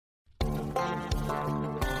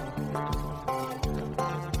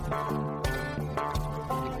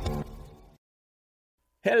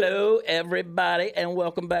Hello, everybody, and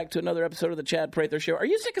welcome back to another episode of the Chad Prather Show. Are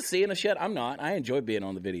you sick of seeing us yet? I'm not. I enjoy being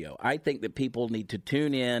on the video. I think that people need to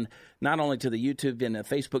tune in not only to the YouTube and the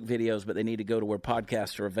Facebook videos, but they need to go to where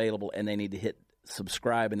podcasts are available, and they need to hit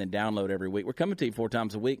subscribe and then download every week. We're coming to you 4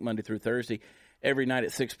 times a week, Monday through Thursday. Every night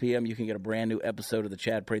at 6 p.m., you can get a brand new episode of the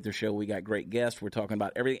Chad Prather Show. We got great guests. We're talking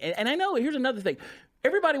about everything. And I know, here's another thing.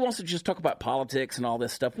 Everybody wants to just talk about politics and all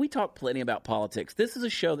this stuff. We talk plenty about politics. This is a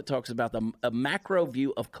show that talks about a macro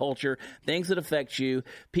view of culture, things that affect you,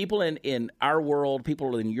 people in our world,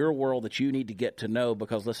 people in your world that you need to get to know,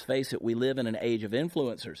 because let's face it, we live in an age of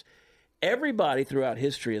influencers. Everybody throughout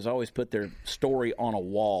history has always put their story on a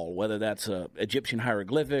wall, whether that's an Egyptian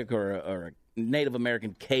hieroglyphic or a Native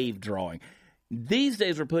American cave drawing. These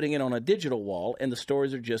days we're putting it on a digital wall, and the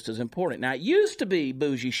stories are just as important. Now, it used to be,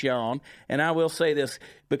 Bougie Sean, and I will say this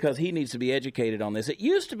because he needs to be educated on this, it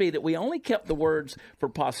used to be that we only kept the words for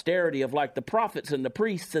posterity of like the prophets and the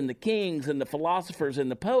priests and the kings and the philosophers and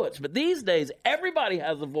the poets. But these days, everybody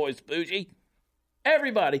has a voice, Bougie.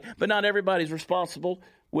 Everybody. But not everybody's responsible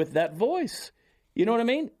with that voice. You know what I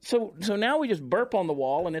mean? So now we just burp on the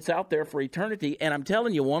wall, and it's out there for eternity. And I'm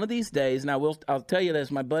telling you, one of these days, and I'll tell you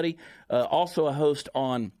this, my buddy, also a host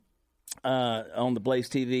on the Blaze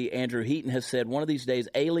TV, Andrew Heaton, has said one of these days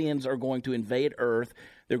aliens are going to invade Earth.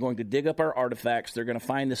 They're going to dig up our artifacts. They're going to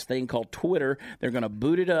find this thing called Twitter. They're going to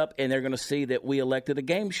boot it up, and they're going to see that we elected a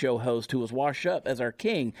game show host who was washed up as our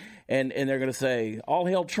king, and they're going to say, all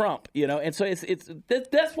hail Trump, you know. And so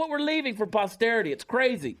that's what we're leaving for posterity. It's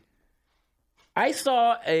crazy. I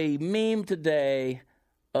saw a meme today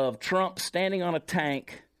of Trump standing on a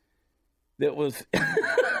tank that was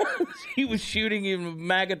he was shooting him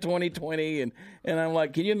MAGA 2020, and I'm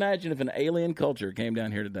like, can you imagine if an alien culture came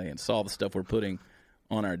down here today and saw the stuff we're putting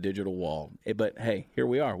on our digital wall? But hey, here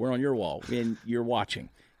we are. We're on your wall, and you're watching,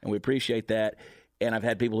 and we appreciate that. And I've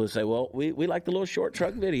had people who say, well, we like the little short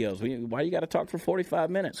truck videos. Why you got to talk for 45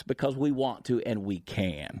 minutes? Because we want to, and we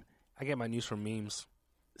can. I get my news from memes.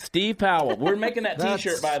 Steve Powell. We're making that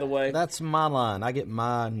T-shirt, by the way. That's my line. I get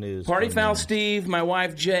my news. Party Foul Steve, my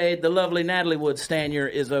wife Jade, the lovely Natalie Wood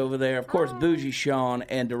Stanyer is over there. Of course, Bougie Sean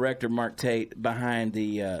and director Mark Tate behind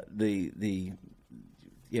they're in the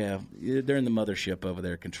mothership over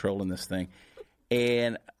there controlling this thing.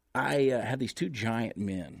 And I have these two giant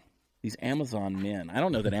men, these Amazon men. I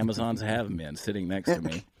don't know that Amazons have men sitting next to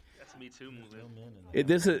me. Me Too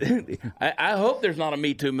movement. I hope there's not a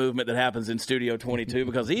Me Too movement that happens in Studio 22,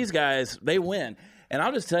 because these guys, they win. And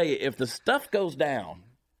I'll just tell you, if the stuff goes down,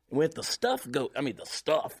 the stuff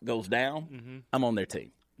goes down, I'm on their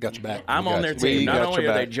team. Got your back. I'm on their team. Not only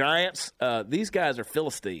are they giants, these guys are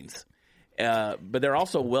Philistines, but they're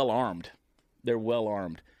also well-armed. They're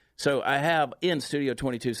well-armed. So I have in Studio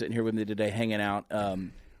 22 sitting here with me today, hanging out,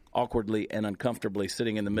 awkwardly and uncomfortably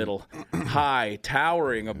sitting in the middle, high,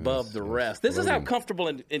 towering above the rest. This is how comfortable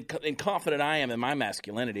and confident I am in my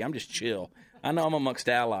masculinity. I'm just chill. I know I'm amongst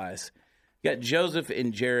allies. You got Joseph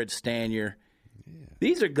and Jared Stanyer. Yeah.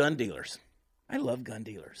 These are gun dealers. I love gun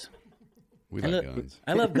dealers. We like guns.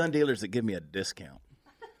 I love gun dealers that give me a discount.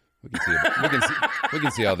 We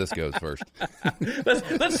can see how this goes first.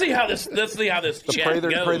 Let's see how this chat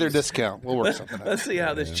goes. Prather discount. We'll work something out. Let's see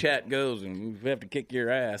how this chat goes, and we have to kick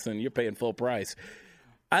your ass, and you're paying full price.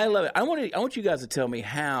 I love it. I want you guys to tell me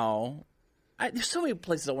how. There's so many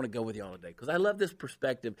places I want to go with y'all today, because I love this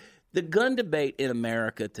perspective. The gun debate in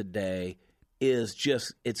America today is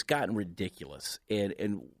it's gotten ridiculous,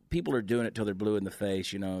 and people are doing it till they're blue in the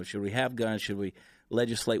face. You know, should we have guns? Should we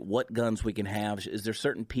legislate what guns we can have? Is there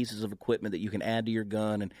certain pieces of equipment that you can add to your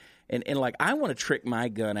gun? And like, I want to trick my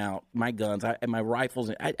guns and my rifles.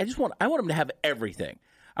 I want them to have everything.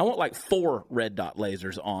 I want like 4 red dot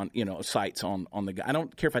lasers on, sights on the gun. I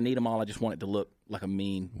don't care if I need them all. I just want it to look like a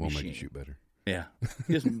mean machine. Won't make you shoot better. Yeah,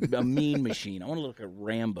 just a mean machine. I want to look like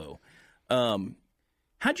Rambo.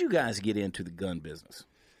 How'd you guys get into the gun business?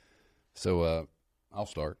 So I'll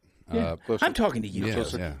start. Yeah. I'm talking to you.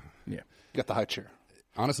 Yeah. Got the high chair.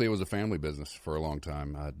 Honestly, it was a family business for a long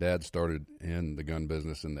time. Dad started in the gun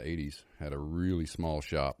business in the 80s, had a really small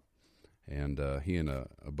shop, and he and a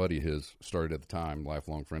buddy of his started at the time,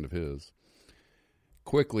 lifelong friend of his,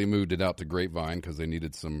 quickly moved it out to Grapevine because they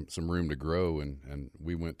needed some room to grow, and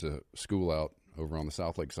we went to school out over on the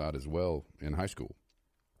South Lake side as well in high school.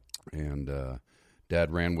 And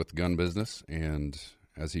Dad ran with the gun business, and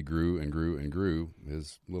as he grew and grew and grew,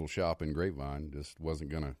 his little shop in Grapevine just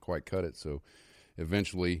wasn't going to quite cut it, so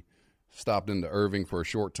eventually stopped into Irving for a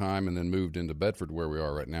short time and then moved into Bedford, where we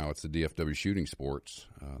are right now. It's the DFW Shooting Sports.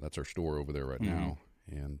 That's our store over there right now.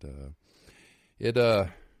 And it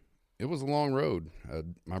It was a long road.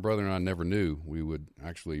 My brother and I never knew we would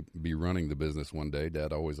actually be running the business one day.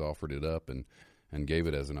 Dad always offered it up and gave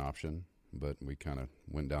it as an option, but we kind of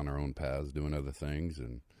went down our own paths doing other things.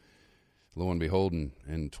 And lo and behold,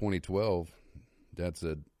 in 2012, Dad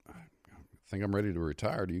said, I think I'm ready to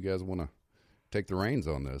retire. Do you guys want to take the reins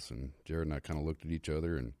on this? And Jared and I kind of looked at each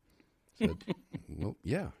other and said, well,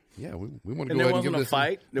 yeah, we want to go ahead and give this. And there wasn't a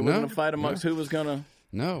fight? There wasn't a fight amongst who was going to?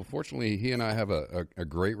 No, fortunately, he and I have a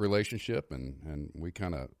great relationship, and we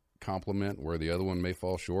kind of complement where the other one may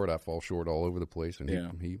fall short. I fall short all over the place, and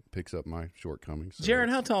he picks up my shortcomings. So Jared,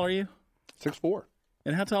 how tall are you? 6'4".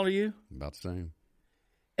 And how tall are you? About the same.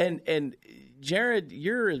 And Jared,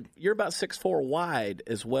 you're about 6'4" wide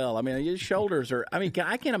as well. I mean, your shoulders are. I mean,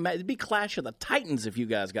 I can't imagine. It'd be Clash of the Titans if you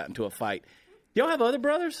guys got into a fight. Y'all have other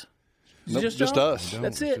brothers? Nope, just y'all? us.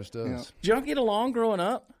 That's it. Just us. Yeah. Did y'all get along growing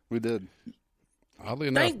up? We did. Oddly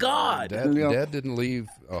enough, Thank God. Dad didn't leave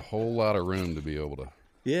a whole lot of room to be able to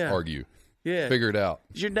argue. Yeah. Figure it out.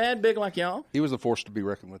 Is your dad big like y'all? He was a force to be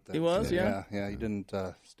reckoned with. Then. He was, yeah? Yeah, he didn't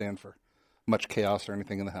stand for much chaos or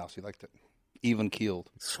anything in the house. He liked it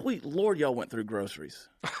even-keeled. Sweet Lord, y'all went through groceries.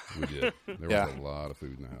 We did. There was a lot of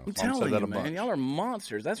food in the house. I'm telling you, man, bunch. y'all are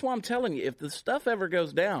monsters. That's why I'm telling you, if the stuff ever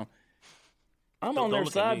goes down, I'm on their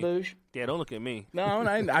side, Boosh. Yeah, don't look at me. No,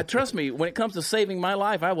 I trust me. When it comes to saving my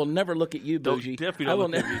life, I will never look at you, Bougie. Definitely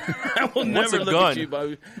don't look at me. I will What's never a look gun? at you,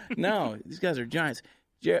 Bougie. No, these guys are giants.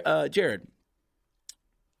 Jared,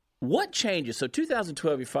 what changes? So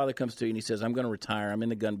 2012, your father comes to you and he says, I'm going to retire. I'm in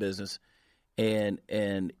the gun business.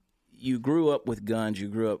 And you grew up with guns. You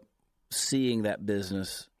grew up seeing that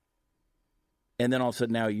business. And then all of a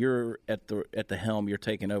sudden now you're at the helm. You're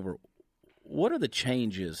taking over. What are the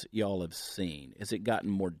changes y'all have seen? Has it gotten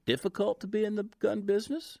more difficult to be in the gun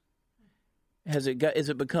business? Has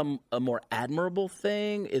it become a more admirable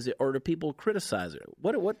thing? Or do people criticize it?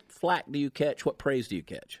 What flack do you catch? What praise do you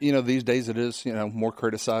catch? These days it is, more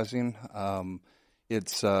criticizing. We've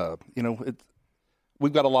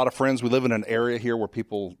got a lot of friends. We live in an area here where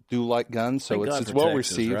people do like guns, so it's well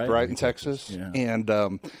received, right, in Texas. Yeah.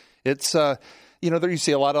 And it's there you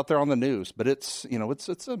see a lot out there on the news, but it's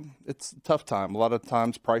a tough time. A lot of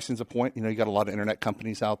times pricing's a point. You got a lot of internet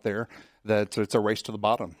companies out there that it's a race to the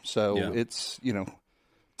bottom. So it's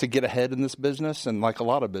to get ahead in this business, and like a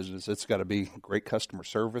lot of business, it's got to be great customer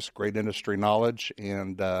service, great industry knowledge,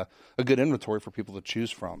 and a good inventory for people to choose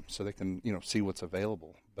from, so they can see what's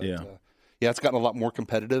available. But, it's gotten a lot more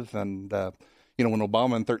competitive, and when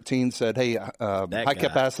Obama in 2013 said, "Hey, high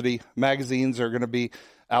capacity magazines are going to be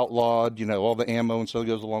outlawed," all the ammo and stuff that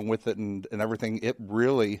goes along with it, and everything, it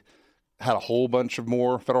really had a whole bunch of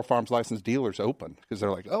more federal firearms licensed dealers open, because they're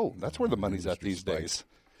like, "Oh, that's where the money's at these days."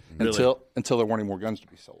 Really? Until there weren't any more guns to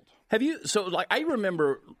be sold. Have you? So, I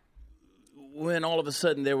remember when all of a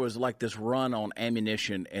sudden there was like this run on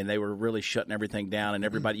ammunition, and they were really shutting everything down, and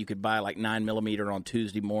everybody you could buy like 9mm on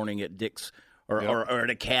Tuesday morning at Dick's or at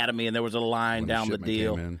Academy, and there was a line down the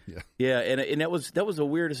deal. Yeah, and that was the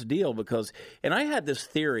weirdest deal, because, and I had this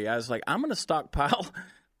theory. I was like, I'm going to stockpile.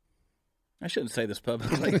 I shouldn't say this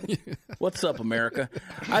publicly. What's up, America?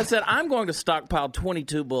 I said, I'm going to stockpile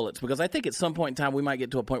 22 bullets, because I think at some point in time we might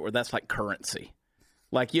get to a point where that's like currency.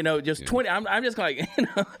 Like, just 20. I'm just like,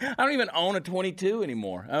 I don't even own a 22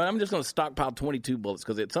 anymore. I'm just going to stockpile 22 bullets,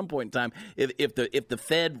 because at some point in time, if the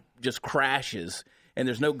Fed just crashes and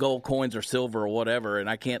there's no gold coins or silver or whatever, and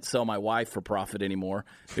I can't sell my wife for profit anymore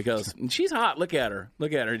because she's hot. Look at her.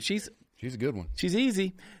 She's a good one. She's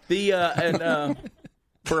easy.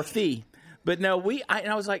 For a fee. But no,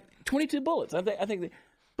 I was like 22 bullets. I think.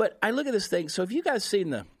 But I look at this thing. So if you guys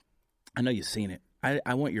seen I know you've seen it.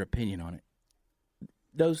 I want your opinion on it.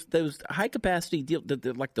 Those high capacity deal,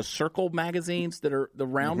 like the circle magazines that are the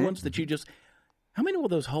round ones that you just. How many will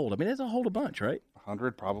those hold? I mean, it'll hold a bunch, right?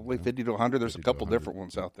 100, probably 50 to 100. There's a couple different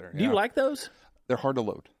ones out there. Do you like those? They're hard to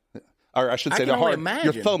load. Or I should say they're hard.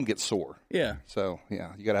 Your thumb gets sore. Yeah. So you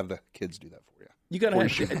got to have the kids do that for you. You got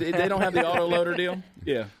to have. They don't have the auto loader deal.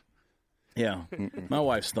 Yeah. Yeah, my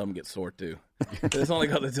wife's thumb gets sore too. It's only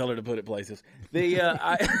got to tell her to put it places. Look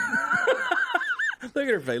at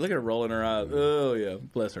her face. Look at her rolling her eyes. Oh yeah,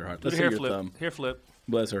 bless her heart. Let's see your thumb. Hair flip.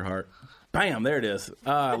 Bless her heart. Bam, there it is.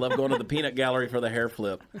 I love going to the peanut gallery for the hair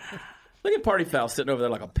flip. Look at Party Foul sitting over there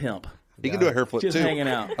like a pimp. He can do a hair flip just too. Just hanging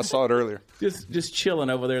out. I saw it earlier. Just chilling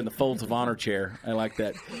over there in the folds of honor chair. I like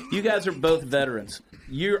that. You guys are both veterans.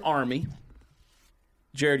 You're Army.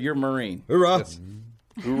 Jared, you're Marine. Hoorah. Yes.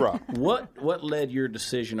 Hoorah. What led your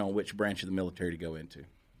decision on which branch of the military to go into?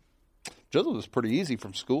 Jizzle was pretty easy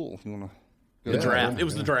from school. You want to The draft. It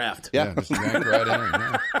was the draft. Yeah. Just drank right in.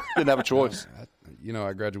 Yeah. Didn't have a choice.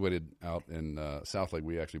 I graduated out in South Lake.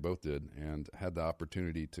 We actually both did, and had the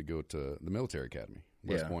opportunity to go to the military academy.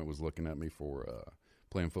 West Point was looking at me for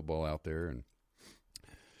playing football out there, and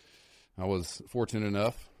I was fortunate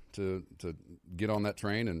enough to get on that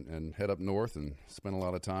train and head up north and spend a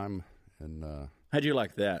lot of time. And how'd you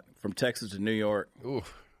like that from Texas to New York? Ooh,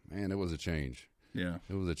 man, it was a change. Yeah,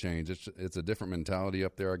 it was a change. It's a different mentality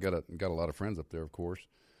up there. I got a lot of friends up there, of course,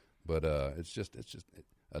 but it's just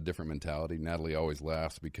a different mentality. Natalie always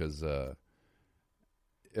laughs because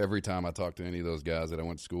every time I talk to any of those guys that I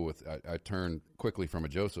went to school with, I turn quickly from a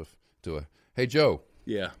Joseph to a hey Joe.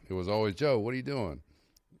 Yeah, it was always Joe. What are you doing?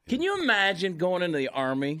 Can you imagine going into the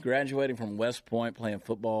Army, graduating from West Point, playing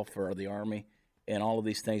football for the Army, and all of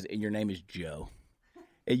these things, and your name is Joe?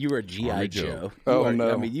 And you are a G.I. Joe. Oh, are,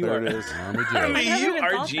 no. I mean, you there are, it is. Army Joe. I mean, you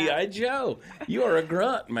are called G.I. Joe. You are a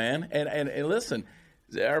grunt, man. And listen,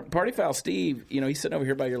 our party foul Steve, he's sitting over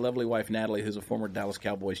here by your lovely wife, Natalie, who's a former Dallas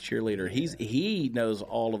Cowboys cheerleader. He knows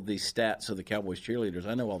all of these stats of the Cowboys cheerleaders.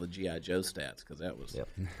 I know all the G.I. Joe stats because that was,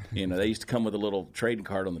 they used to come with a little trading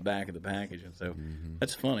card on the back of the package. And so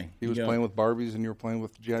that's funny. He was playing with Barbies and you were playing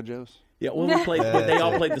with G.I. Joes? Yeah, well, they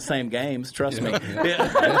all played the same games. Trust me.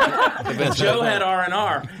 Yeah. Joe had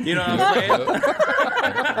R&R. You know what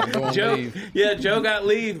I'm saying? Joe got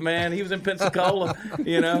leave, man. He was in Pensacola.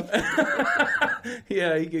 Yeah,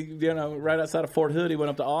 right outside of Fort Hood. He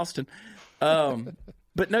went up to Austin.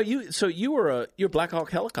 But no, you were a Black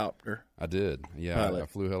Hawk helicopter. I did. Yeah, pilot. I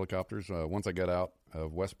flew helicopters. Once I got out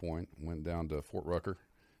of West Point, went down to Fort Rucker,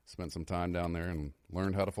 spent some time down there, and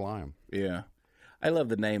learned how to fly them. Yeah. I love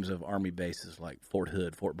the names of Army bases like Fort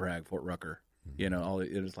Hood, Fort Bragg, Fort Rucker. It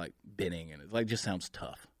was like Benning, and it just sounds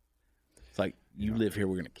tough. It's like, you live here,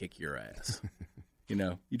 we're going to kick your ass.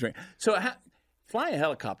 You drink. So flying a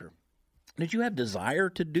helicopter, did you have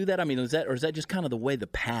desire to do that? I mean, is that just kind of the way the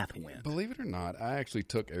path went? Believe it or not, I actually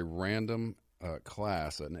took a random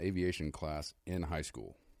class, an aviation class in high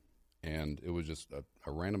school. And it was just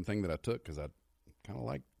a random thing that I took because I kind of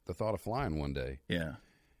liked the thought of flying one day. Yeah.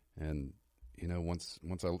 And once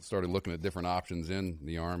I started looking at different options in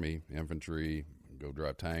the Army, infantry, go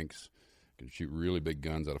drive tanks, could shoot really big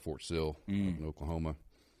guns out of Fort Sill up in Oklahoma,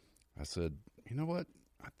 I said, you know what?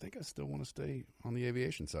 I think I still want to stay on the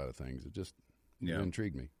aviation side of things. It just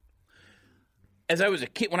intrigued me.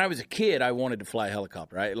 When I was a kid, I wanted to fly a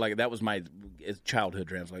helicopter. That was my childhood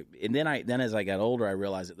dreams. And then as I got older, I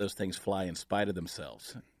realized that those things fly in spite of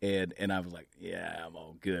themselves. And I was like, yeah, I'm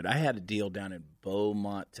all good. I had a deal down in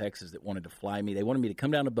Beaumont, Texas, that wanted to fly me. They wanted me to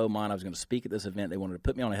come down to Beaumont. I was going to speak at this event. They wanted to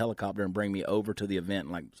put me on a helicopter and bring me over to the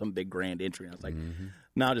event, like some big grand entry. And I was like,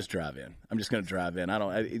 no, I'll just drive in. I'm just going to drive in.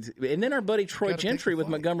 And then our buddy Troy Gentry with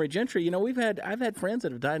Montgomery Gentry. I've had friends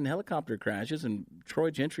that have died in helicopter crashes, and Troy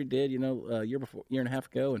Gentry did. A year and a half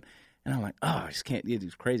ago, and I'm like, oh, I just can't.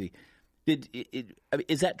 It's crazy.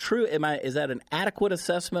 Is that true? Is that an adequate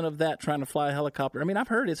assessment of that? Trying to fly a helicopter? I mean, I've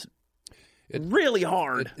heard it's really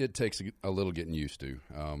hard. It takes a little getting used to.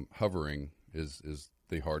 Hovering is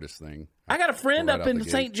the hardest thing. I got a friend up in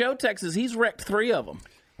St. Joe, Texas. He's wrecked 3 of them.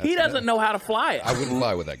 He doesn't know how to fly it. I wouldn't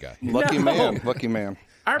fly with that guy. Lucky man.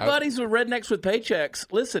 Our buddies were rednecks with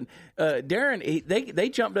paychecks. Listen, Darren, they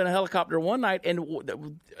jumped in a helicopter one night, and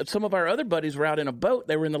some of our other buddies were out in a boat.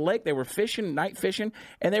 They were in the lake. They were fishing, night fishing,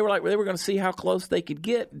 and they were going to see how close they could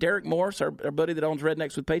get. Derek Morse, our buddy that owns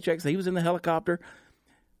Rednecks with Paychecks, he was in the helicopter,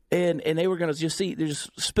 and they were going to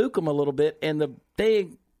just spook them a little bit, and the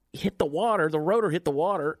thing hit the water. The rotor hit the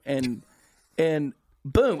water, and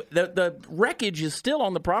boom, the wreckage is still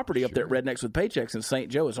on the property up there at Rednecks with Paychecks in St.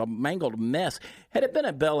 Joe. It's a mangled mess. Had it been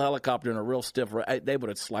a Bell helicopter and a real stiff, they would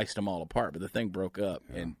have sliced them all apart, but the thing broke up,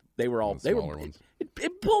 and they were all,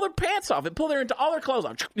 it pulled their pants off. It pulled all their clothes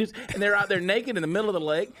off, and they're out there naked in the middle of the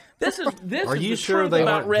lake. This is Are is you the sure truth they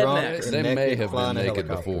about weren't drunk? rednecks. They may have been flying a naked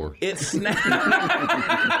helicopter. before.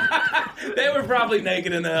 They were probably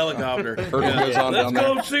naked in the helicopter. Goes on Let's down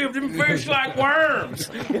go there. see if them fish like worms.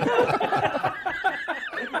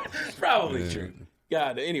 Probably true.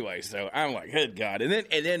 God, anyway, so I'm like, good God. And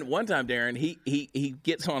then one time, Darren, he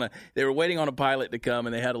gets on they were waiting on a pilot to come,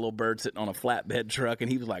 and they had a little bird sitting on a flatbed truck,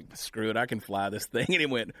 and he was like, screw it, I can fly this thing. And he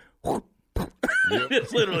went, whoop,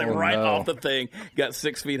 it's literally off the thing, got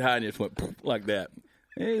 6 feet high, and just went like that.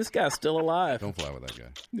 Hey, this guy's still alive. Don't fly with that guy.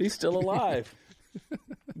 He's still alive.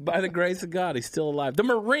 By the grace of God, he's still alive. The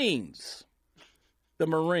Marines.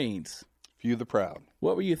 Few the proud.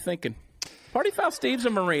 What were you thinking? Party Foul Steve's a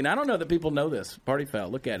Marine. I don't know that people know this. Party Foul,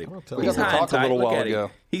 look at him. He's high and talked a tight. little Look while at him.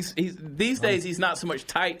 ago. These days he's not so much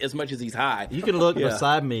tight as much as he's high. You can look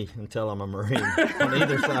beside me and tell I'm a Marine on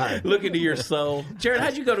either side. Look into your soul. Jared,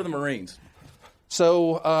 how'd you go to the Marines?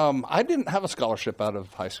 So I didn't have a scholarship out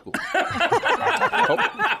of high school.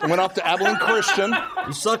 I went off to Abilene Christian.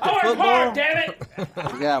 You sucked at football? Damn it!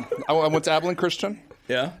 Yeah, I went to Abilene Christian.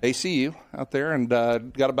 Yeah. ACU out there, and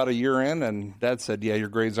got about a year in, and Dad said, yeah, your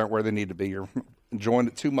grades aren't where they need to be. You're enjoying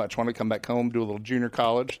it too much. Want to come back home, do a little junior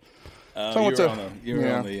college. So I went to,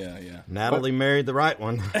 yeah. Natalie married the right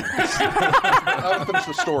one. I'll finish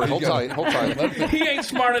the story. Hold tight. He ain't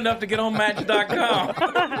smart enough to get on Match.com.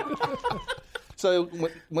 So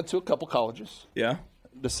went to a couple colleges. Yeah.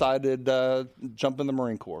 Decided jump in the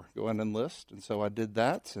Marine Corps, go in and enlist, and so I did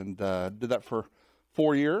that, and did that for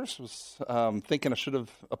 4 years. Was thinking I should have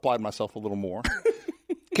applied myself a little more.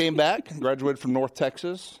 Came back, graduated from North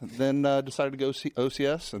Texas, then decided to go see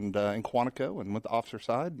OCS and in Quantico, and went to officer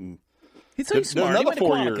side, and He's so smart. another He went to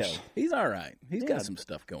 4 Quantico. years. He's all right. He's got some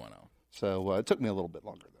stuff going on. So it took me a little bit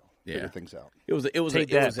longer though. Yeah. Figure things out. It was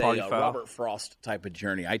Take a that, party foul. Robert Frost type of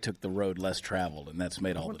journey. I took the road less traveled, and that's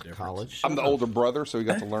made all the difference. College. I'm the older brother, so he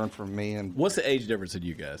got to learn from me. And What's the age difference in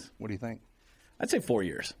you guys? what do you think? I'd say 4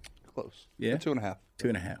 years. Close. Yeah? 2.5.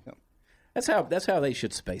 2.5. Yep. That's how they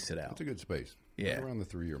should space it out. It's a good space. Yeah. Around the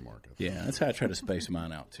 3-year mark. I think. Yeah, that's how I try to space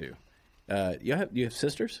mine out too. You have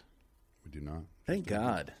sisters? We do not. Thank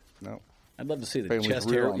God. No. I'd love to see the Family's chest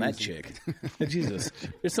hair real on that easy. chick. Jesus,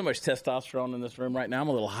 there's so much testosterone in this room right now. I'm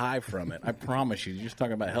a little high from it. I promise you. You're just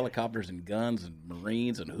talking about helicopters and guns and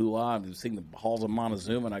Marines and hoo-ah. I'm seeing the halls of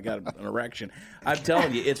Montezuma, and I got an erection. I'm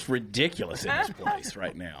telling you, it's ridiculous in this place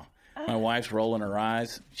right now. My wife's rolling her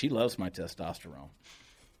eyes. She loves my testosterone.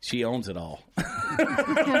 She owns it all.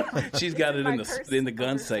 She's got it in the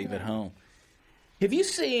gun safe at home. Have you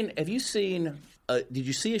seen? Did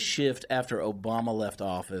you see a shift after Obama left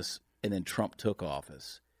office and then Trump took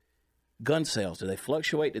office? Gun sales, did they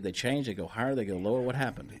fluctuate? Did they change? Did they go higher? Did they go lower? What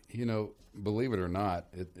happened? You know, believe it or not,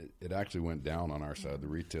 it actually went down on our side, the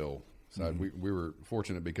retail side. We were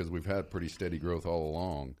fortunate because we've had pretty steady growth all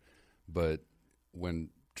along. But when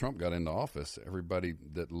Trump got into office, everybody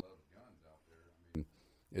that loved guns out there, I mean,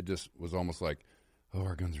 it just was almost like, oh,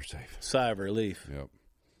 our guns are safe. Sigh of relief. Yep.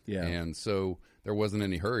 Yeah. And so there wasn't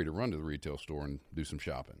any hurry to run to the retail store and do some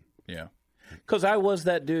shopping. Yeah. Because I was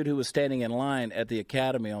that dude who was standing in line at the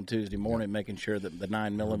academy on Tuesday morning, making sure that the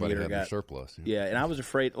 9mm Everybody had their got surplus. Yeah, and I was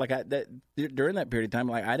afraid. During that period of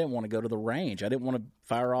time, I didn't want to go to the range. I didn't want to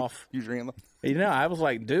fire off. Use your ammo. I was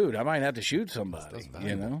like, dude, I might have to shoot somebody.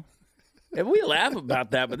 And we laugh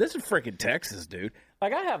about that, but this is freaking Texas, dude. I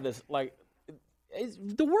have this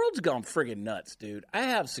the world's gone friggin' nuts, dude. I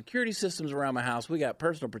have security systems around my house. We got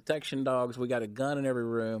personal protection dogs. We got a gun in every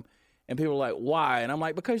room. And people are like, why? And I'm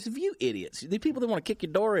like, because of you idiots. The people that want to kick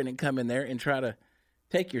your door in and come in there and try to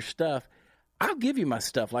take your stuff, I'll give you my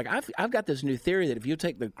stuff. I've got this new theory that if you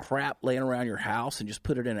take the crap laying around your house and just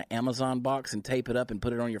put it in an Amazon box and tape it up and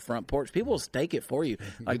put it on your front porch, people will stake it for you.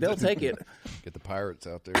 They'll take it. Get the pirates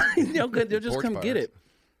out there. They'll just Porch come pirates. get it.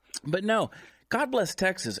 But no, God bless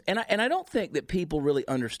Texas. And I don't think that people really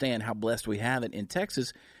understand how blessed we have it in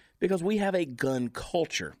Texas because we have a gun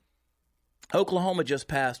culture. Oklahoma just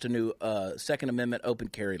passed a new Second Amendment open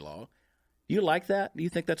carry law. Do you like that? Do you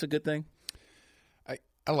think that's a good thing?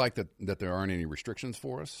 I like that there aren't any restrictions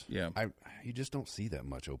for us. Yeah. You just don't see that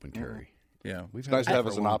much open carry. Yeah. We've nice to that have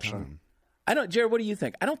for as a an long option. time. I don't, Jared, what do you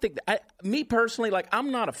think? I don't think, me personally,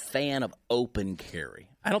 I'm not a fan of open carry.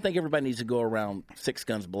 I don't think everybody needs to go around 6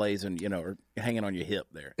 guns blazing, or hanging on your hip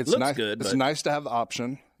there. It looks nice, good. It's nice to have the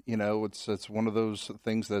option. It's one of those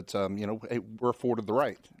things that, hey, we're afforded the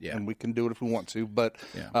right. Yeah. And we can do it if we want to. But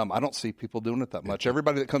Yeah. I don't see people doing it that much.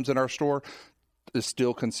 Everybody that comes in our store is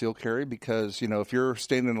still concealed carry because, if you're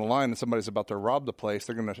standing in a line and somebody's about to rob the place,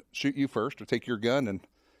 they're going to shoot you first or take your gun and,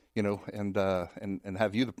 and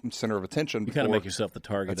have you the center of attention. You kind of make yourself the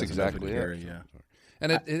target. That's as an open exactly carry, it. Yeah.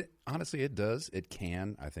 And it honestly, it does. It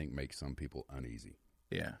can, I think, make some people uneasy.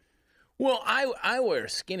 Yeah. Well, I wear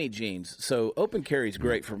skinny jeans, so open carry is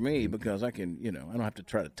great for me because I can, I don't have to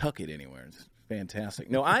try to tuck it anywhere. It's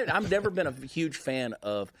fantastic. No, I've never been a huge fan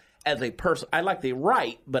of, as a person, I like the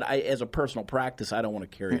right, but as a personal practice, I don't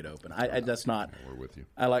want to carry it open. That's not. We're with you.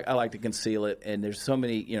 I like to conceal it, and there's so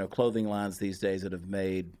many, clothing lines these days that have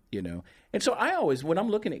made, and so I always, when I'm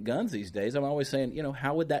looking at guns these days, I'm always saying,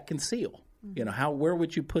 how would that conceal? Where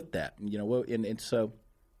would you put that? And so.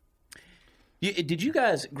 Did you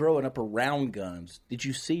guys, growing up around guns, did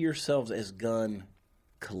you see yourselves as gun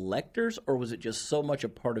collectors, or was it just so much a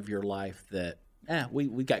part of your life that,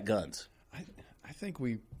 we got guns? I think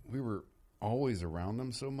we were always around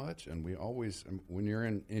them so much, and we always, when you're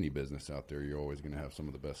in any business out there, you're always going to have some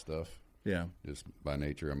of the best stuff. Yeah. Just by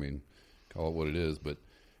nature. I mean, call it what it is, but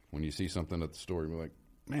when you see something at the store, you're like,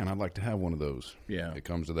 man, I'd like to have one of those. Yeah. It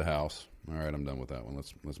comes to the house. All right, I'm done with that one.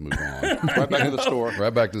 Let's move on. Right back to the store.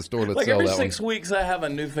 Right back to the store. Let's Like sell every that 6 one. weeks, I have a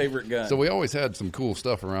new favorite gun. So we always had some cool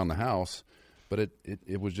stuff around the house, but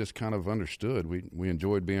it was just kind of understood. We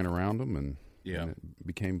enjoyed being around them, and it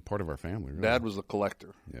became part of our family. Really. Dad was a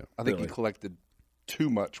collector. Yeah. I think Really? he collected too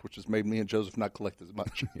much, which has made me and Joseph not collect as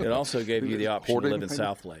much. It also gave you the option to Hoarding, live in maybe?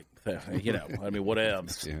 South Lake. You know, I mean, what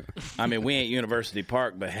else? Yeah. I mean, we ain't University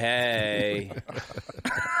Park, but hey.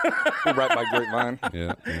 Right by Grapevine.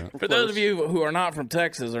 Yeah, yeah. For those of you who are not from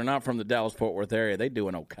Texas or not from the Dallas-Fort Worth area, they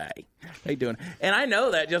doing okay. They doing, and I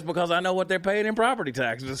know that just because I know what they're paying in property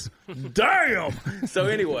taxes. Damn. So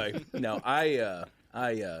anyway, no, I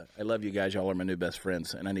love you guys. Y'all are my new best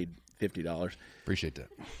friends, and I need $50. Appreciate that.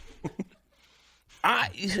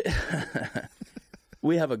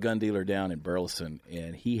 We have a gun dealer down in Burleson,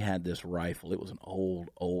 and he had this rifle. It was an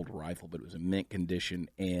old rifle, but it was in mint condition,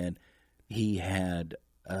 and he had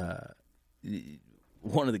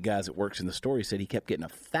one of the guys that works in the store, he said he kept getting a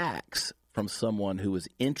fax from someone who was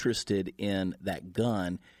interested in that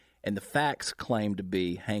gun, and the fax claimed to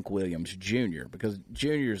be Hank Williams Jr. because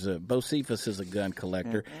Junior's Bocephus is a gun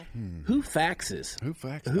collector. Who faxes? Who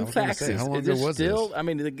faxed? Who I was gonna faxes? say, how long Is ago this was still? this? I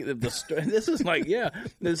mean, this is like,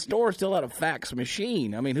 the store still had a fax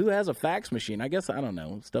machine. I mean, who has a fax machine? I guess I don't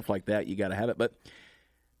know, stuff like that. You got to have it, but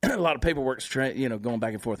a lot of paperwork's going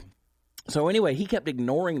back and forth. So anyway, he kept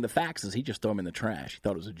ignoring the faxes. He just threw them in the trash. He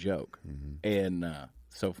thought it was a joke, and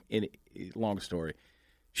so long story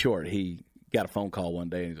short, he got a phone call one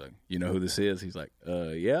day, and he's like, "You know who this is?" He's like,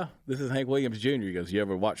 "Yeah, this is Hank Williams Jr." He goes, "You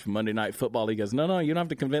ever watch Monday Night Football?" He goes, "No, you don't have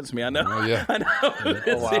to convince me. I know, Oh, yeah. I know who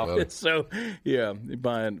this wow. is." So, yeah,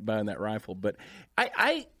 buying that rifle. But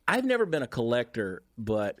I've never been a collector,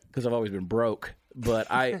 but because I've always been broke.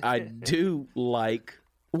 But I do like.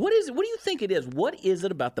 What do you think it is? What is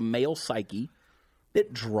it about the male psyche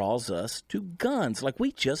that draws us to guns? Like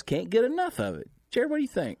we just can't get enough of it. Jared, what do you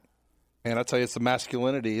think? And I tell you, it's the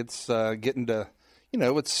masculinity. It's getting to,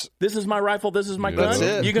 it's. This is my rifle. This is my That's gun.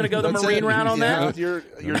 it. You're going to go the That's Marine it. route on that? You're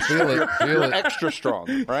Feel it. extra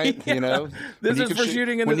strong, right? This When you is could for shoot-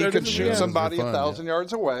 shooting in when the- you could this is- shoot yeah. somebody Those are fun, 1,000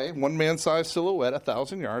 yards away, one man-sized silhouette,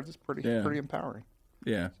 1,000 yards is pretty empowering.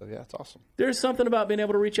 Yeah. So yeah, it's awesome. There's something about being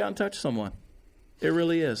able to reach out and touch someone. It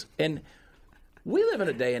really is. And we live in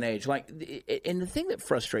a day and age, and the thing that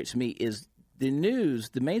frustrates me is the news,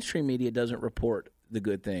 the mainstream media doesn't report the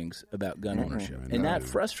good things about gun ownership. And that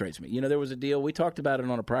frustrates me. There was a deal, we talked about it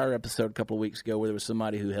on a prior episode a couple of weeks ago where there was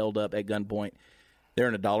somebody who held up at gunpoint. They're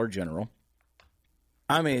in a Dollar General.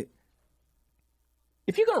 I mean,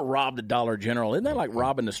 if you're going to rob the Dollar General, isn't that like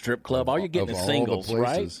robbing the strip club? All you're getting Of is all the singles,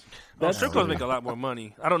 right? places. Strip clubs make a lot more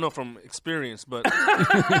money. I don't know from experience, but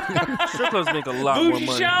strip clubs make a lot more Bougie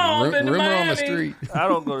money. Sean in Rumor on the Miami. street. I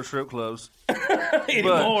don't go to strip clubs.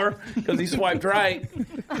 Anymore, because he swiped right.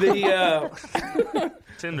 The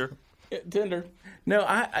Tinder. Tinder.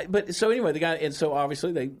 No, but so anyway, the guy, and so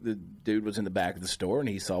obviously the dude was in the back of the store and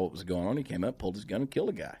he saw what was going on. He came up, pulled his gun, and killed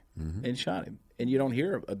a guy and shot him. And you don't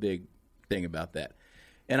hear a big thing about that.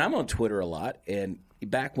 And I'm on Twitter a lot. And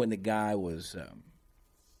back when the guy was,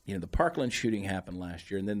 the Parkland shooting happened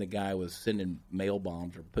last year, and then the guy was sending mail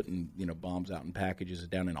bombs or putting bombs out in packages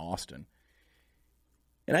down in Austin.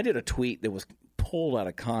 And I did a tweet that was pulled out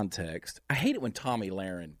of context. I hate it when Tommy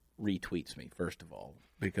Lahren retweets me, first of all,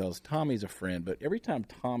 because Tommy's a friend, but every time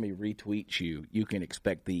Tommy retweets you, you can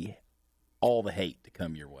expect all the hate to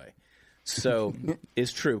come your way. So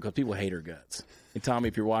it's true because people hate our guts. And Tommy,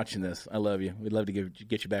 if you're watching this, I love you. We'd love to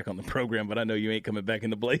get you back on the program, but I know you ain't coming back in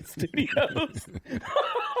the Blaze Studios.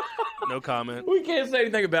 No comment. We can't say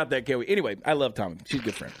anything about that, can we? Anyway, I love Tommy. She's a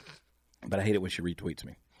good friend. But I hate it when she retweets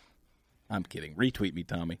me. I'm kidding. Retweet me,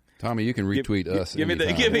 Tommy. Tommy, you can retweet us. Give me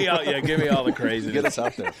anytime. give me all the craziness. Get us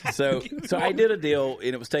out there. So I did a deal,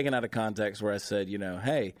 and it was taken out of context where I said,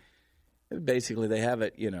 hey, basically they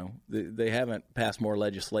haven't, they haven't passed more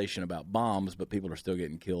legislation about bombs, but people are still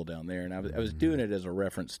getting killed down there. And I was doing it as a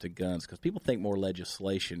reference to guns because people think more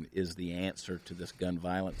legislation is the answer to this gun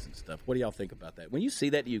violence and stuff. What do y'all think about that? When you see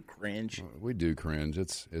that, do you cringe? We do cringe.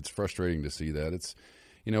 It's frustrating to see that. It's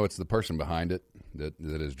it's the person behind it that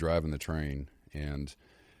is driving the train, and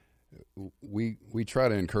we try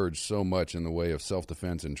to encourage so much in the way of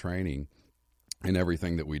self-defense and training in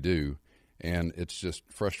everything that we do, and it's just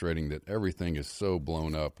frustrating that everything is so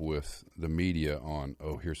blown up with the media on,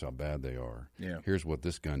 here's how bad they are. Yeah. Here's what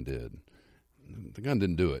this gun did. The gun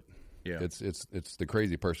didn't do it. Yeah. It's the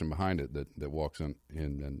crazy person behind it that walks in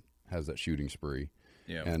and has that shooting spree.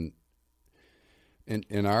 Yeah. And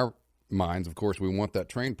in our minds, of course, we want that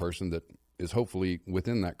trained person that is hopefully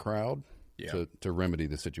within that crowd to remedy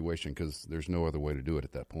the situation because there's no other way to do it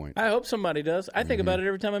at that point. I hope somebody does. I think about it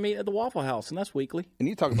every time I meet at the Waffle House, and that's weekly. And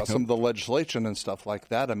you talk about some of the legislation and stuff like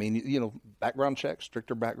that. I mean, background checks,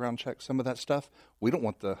 stricter background checks, some of that stuff. We don't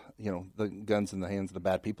want the guns in the hands of the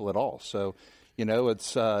bad people at all. So,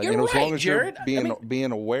 it's as long as Jared. you're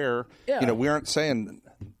being aware. Yeah. We aren't saying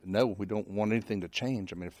no. We don't want anything to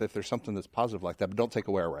change. I mean, if there's something that's positive like that, but don't take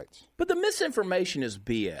away our rights. But the misinformation is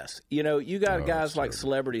BS. You got guys like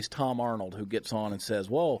celebrities, Tom Arnold, who gets on and says,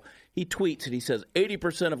 "Well," he tweets and he says,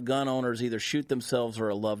 80% of gun owners either shoot themselves or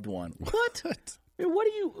a loved one. What?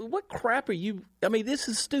 What crap are you? I mean, this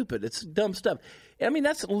is stupid. It's dumb stuff. I mean,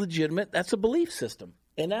 that's legitimate. That's a belief system,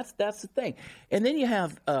 and that's the thing. And then you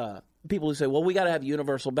have people who say, "Well, we got to have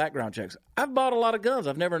universal background checks." I've bought a lot of guns.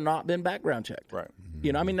 I've never not been background checked. Right.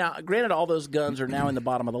 I mean, now, granted, all those guns are now in the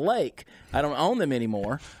bottom of the lake. I don't own them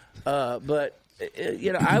anymore, but.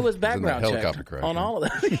 I was background checked crash, on all of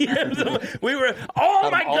that. We were all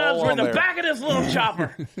my guns were in the back of this little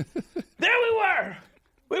chopper. There we were.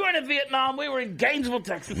 We weren't in Vietnam. We were in Gainesville,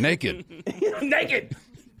 Texas. Naked. Naked.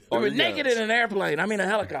 We were naked in an airplane. I mean, a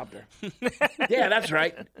helicopter. Yeah, that's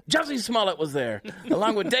right. Jussie Smollett was there,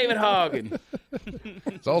 along with David Hogg.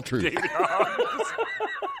 It's all true.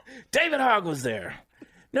 David Hogg was there.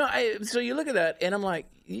 No, so you look at that, and I'm like,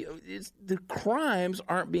 the crimes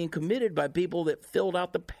aren't being committed by people that filled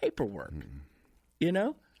out the paperwork.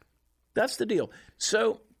 That's the deal.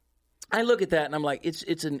 So I look at that, and I'm like,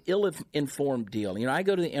 it's an ill-informed deal. I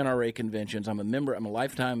go to the NRA conventions. I'm a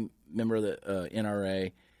lifetime member of the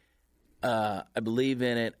NRA. I believe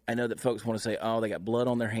in it. I know that folks want to say, "Oh, they got blood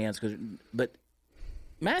on their hands," but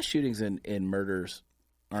mass shootings and murders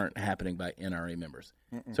aren't happening by NRA members.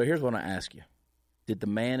 So here's what I ask you. Did the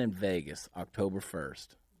man in Vegas, October 1st,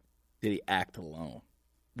 did he act alone?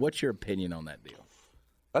 What's your opinion on that deal?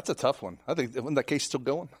 That's a tough one. I think, isn't that case still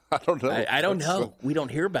going? I don't know. I don't know. We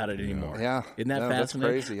don't hear about it anymore. Yeah. Isn't that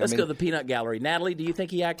fascinating? That's crazy. Let's go to the peanut gallery. Natalie, do you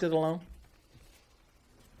think he acted alone?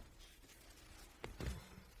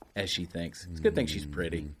 As she thinks. It's a good thing she's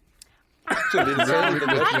pretty.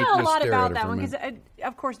 I know a lot stare about at her that for a one because,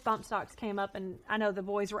 of course, bump stocks came up, and I know the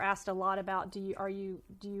boys were asked a lot about do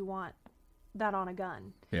you want that on a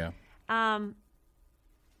gun? Yeah. I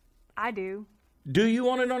do. Do you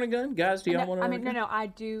want it on a gun? Guys, do y'all want it on a gun? No, I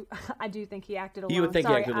do. I do think he acted alone. You would think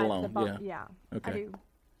Sorry, he acted alone, yeah. Okay. I do.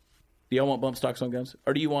 Do y'all want bump stocks on guns?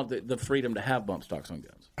 Or do you want the freedom to have bump stocks on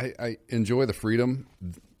guns? I enjoy the freedom.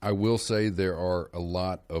 I will say there are a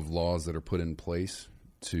lot of laws that are put in place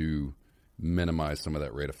to minimize some of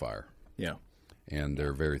that rate of fire. Yeah. And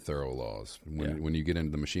they're very thorough laws. When you get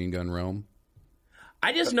into the machine gun realm,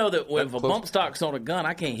 I just know that if a bump stock's on a gun,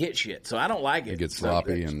 I can't hit shit, so I don't like it. it gets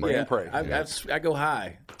sloppy and pray. I go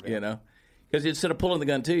high, because instead of pulling the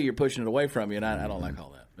gun to you, you're pushing it away from you, and I don't like all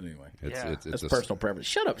that. But anyway, it's that's personal preference.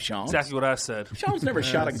 Shut up, Sean. Exactly what I said. Sean's never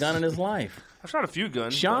shot a gun in his life. I've shot a few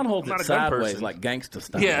guns. Sean holds I'm it not a gun sideways person. like gangster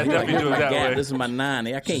style. Yeah, I He's definitely like, do it that way. This is my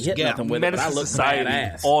 90. I can't hit nothing with it, Menace but I to look society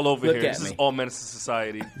badass. all over Look here. at This me. is all menace to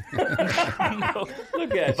society. Look at you.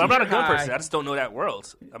 But I'm not a gun High. person. I just don't know that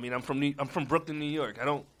world. I mean, I'm from Brooklyn, New York. I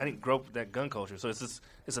didn't grow up with that gun culture, so it's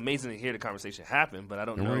amazing to hear the conversation happen. But I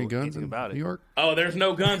don't there know weren't any guns anything in about it. New York. Oh, there's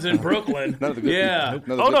no guns in Brooklyn. None of the good yeah. people.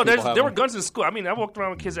 None of the Oh good no, people have there were them. guns in school. I mean, I walked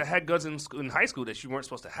around with kids that had guns in high school that you weren't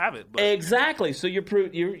supposed to have it. But Exactly. So you're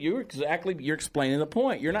explaining the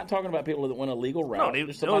point. You're not talking about people that went a legal route.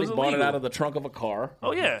 it Somebody was bought it illegal. out of the trunk of a car.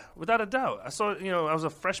 oh yeah, without a doubt. I saw. I was a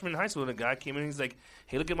freshman in high school, and a guy came in. He's like,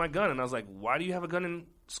 "Hey, look at my gun," and I was like, "Why do you have a gun in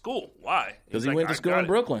school? Why?" Because He's he like, went to "I school got in it."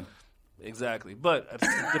 Brooklyn. Exactly, but it's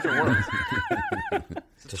a different world.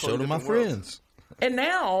 To show to my friends. And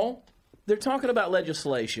now they're talking about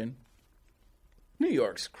legislation. New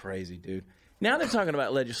York's crazy, dude. Now they're talking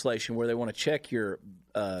about legislation where they want to check your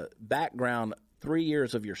background, 3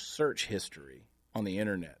 years of your search history on the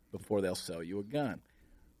internet before they'll sell you a gun.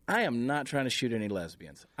 I am not trying to shoot any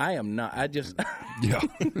lesbians. I am not. I just Yeah.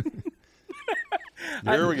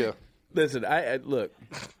 There we go. listen. I look.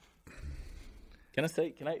 Can I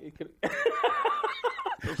say?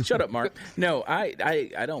 Shut up, Mark. No, I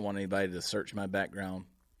don't want anybody to search my background.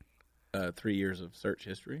 3 years of search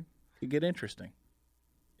history. It could get interesting.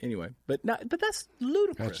 Anyway, but that's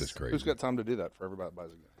ludicrous. That's just crazy. Who's got time to do that for everybody buys a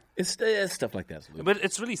gun? It's stuff like that. But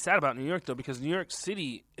it's really sad about New York, though, because New York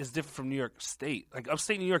City is different from New York State. Like,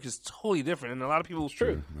 upstate New York is totally different, and a lot of people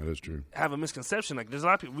That is true. have a misconception. Like, there's a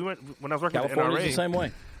lot of people. When I was working California's at the NRA, the same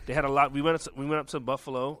way. they had a lot. We went up to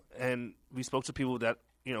Buffalo, and we spoke to people that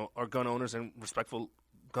are gun owners and respectful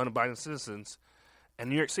gun-abiding citizens. And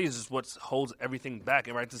New York City is just what holds everything back.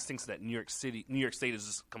 Everybody just thinks that New York State is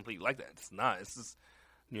just completely like that. It's not. It's just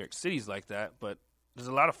New York City's like that, but there's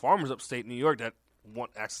a lot of farmers upstate New York that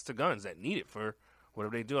want access to guns, that need it for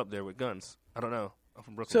whatever they do up there with guns. I don't know. I'm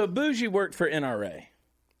from Brooklyn. So Bougie worked for NRA.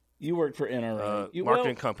 You worked for NRA.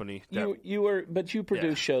 Marketing company. You were, but you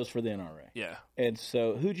produced shows for the NRA. Yeah. And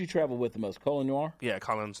so, who'd you travel with the most? Colin Noir. Yeah,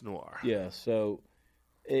 Collins Noir. Yeah. So,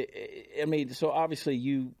 I mean, so obviously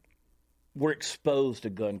you were exposed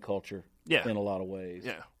to gun culture. Yeah. In a lot of ways.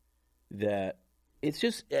 Yeah. That it's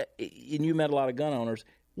just, and you met a lot of gun owners.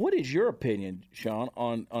 What is your opinion, Sean,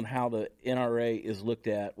 on how the NRA is looked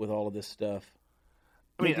at with all of this stuff?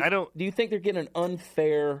 I mean, Do you think they're getting an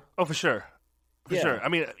unfair? Oh, for sure. For sure. I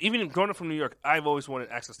mean, even growing up from New York, I've always wanted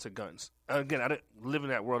access to guns. Again, I didn't live in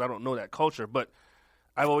that world. I don't know that culture. But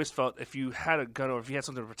I've always felt if you had a gun or if you had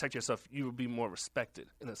something to protect yourself, you would be more respected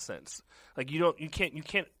in a sense. Like, you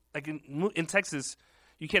can't, like in Texas,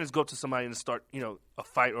 you can't just go up to somebody and start, a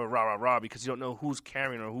fight or rah-rah-rah because you don't know who's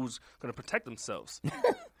carrying or who's going to protect themselves.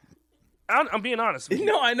 I'm being honest with you.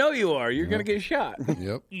 No, I know you are. You're going to get shot.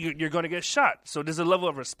 Yep. You're going to get shot. So there's a level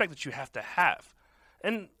of respect that you have to have.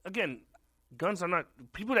 And again, guns are not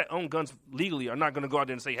 – people that own guns legally are not going to go out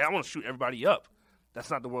there and say, hey, I want to shoot everybody up. That's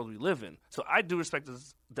not the world we live in. So I do respect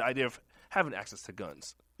the idea of having access to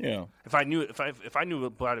guns. Yeah. If I knew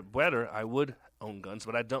about it better, I would own guns,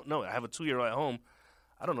 but I don't know. I have a 2-year-old at home.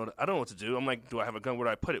 I don't know what to do. I'm like, do I have a gun? Where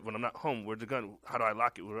do I put it when I'm not home? Where's the gun? How do I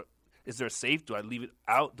lock it? Is there a safe? Do I leave it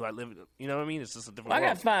out? Do I live it? You know what I mean? It's just a different world. I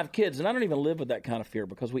got 5 kids, and I don't even live with that kind of fear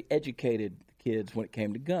because we educated the kids when it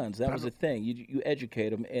came to guns. That was the thing. You educate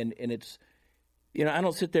them, and it's – I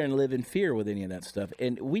don't sit there and live in fear with any of that stuff.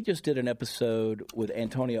 And we just did an episode with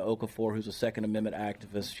Antonia Okafor, who's a Second Amendment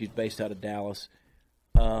activist. She's based out of Dallas.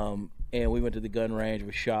 And we went to the gun range,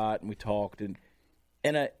 we shot, and we talked. And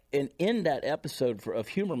in that episode of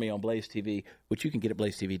Humor Me on Blaze TV, which you can get at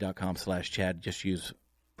blazetv.com/Chad, just use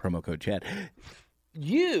promo code Chad.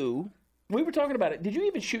 We were talking about it. Did you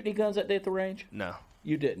even shoot any guns that day at the range? No.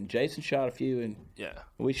 You didn't. Jason shot a few, and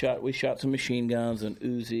we shot some machine guns and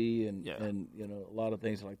Uzi and a lot of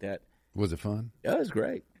things like that. Was it fun? Yeah, it was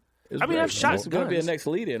great. I've shot It's going to be a next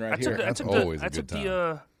lead-in right here. That's always a good time.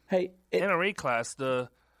 I took the NRA class, the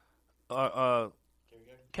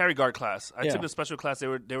carry guard class. I took the special class. They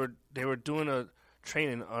were doing a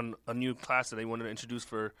training on a new class that they wanted to introduce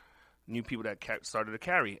for new people that started to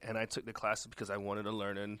carry, and I took the class because I wanted to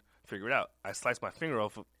learn and figure it out. I sliced my finger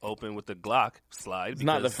open with the Glock slide. It's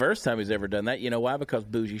not the first time he's ever done that. You know why? Because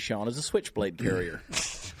Bougie Sean is a switchblade carrier.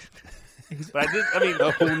 But I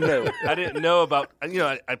didn't know about,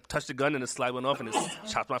 I touched the gun and the slide went off and it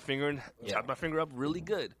chopped my finger up really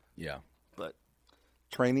good. Yeah. But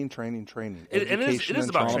training. It is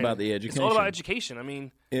about all training. about the education. It's all about education. I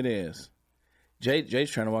mean, it is. Jade's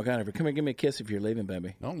trying to walk out of here. Come here, give me a kiss if you're leaving,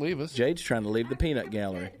 baby. Don't leave us. Jade's trying to leave the peanut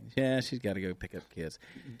gallery. Yeah, she's got to go pick up kids.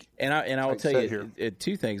 And I will tell you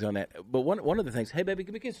 2 things on that. But one of the things, hey, baby,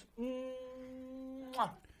 give me a kiss.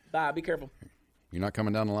 Bye, be careful. You're not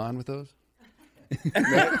coming down the line with those?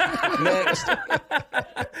 Next.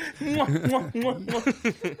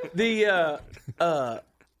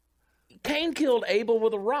 Cain killed Abel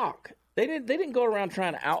with a rock. They didn't go around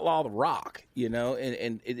trying to outlaw the rock,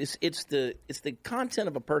 and it's the content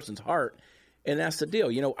of a person's heart, and that's the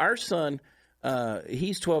deal. Our son,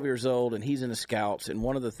 he's 12 years old and he's in the Scouts, and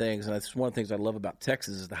one of the things, and that's one of the things I love about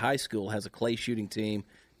Texas, is the high school has a clay shooting team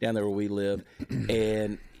down there where we live,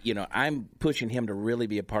 and I'm pushing him to really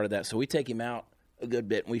be a part of that. So we take him out a good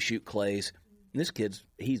bit and we shoot clays. And this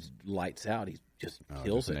he's lights out. He just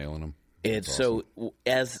kills it, nailing them. And so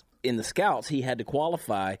as in the Scouts, he had to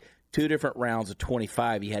qualify 2 different rounds of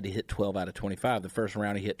 25. He had to hit 12 out of 25. The first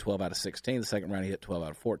round he hit 12 out of 16. The second round he hit 12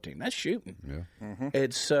 out of 14. That's shooting. Yeah. Mm-hmm.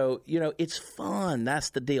 And so, it's fun.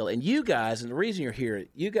 That's the deal. And you guys, and the reason you're here,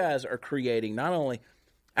 you guys are creating not only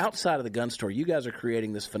outside of the gun store, you guys are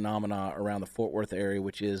creating this phenomena around the Fort Worth area,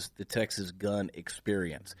 which is the Texas Gun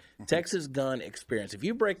Experience. Mm-hmm. Texas Gun Experience. If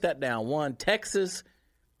you break that down, Texas,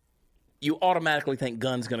 you automatically think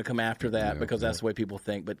gun's going to come after that because that's the way people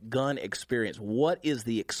think. But Gun Experience, what is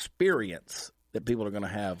the experience that people are going to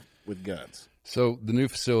have with guns? So the new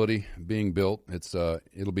facility being built,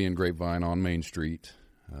 it'll be in Grapevine on Main Street.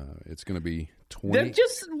 It's going to be 20.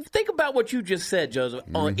 Just think about what you just said, Joseph.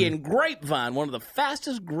 Mm-hmm. In Grapevine, one of the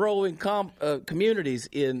fastest growing communities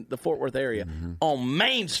in the Fort Worth area, on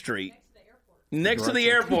Main Street, next to the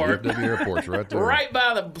airport. The airport's right there. Right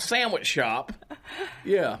by the sandwich shop.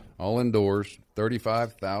 Yeah. All indoors,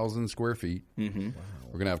 35,000 square feet. Mm-hmm. Wow.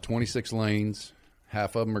 We're going to have 26 lanes. About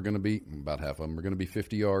half of them are going to be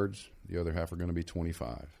 50 yards. The other half are going to be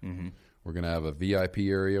 25. Mm-hmm. We're going to have a VIP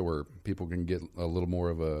area where people can get a little more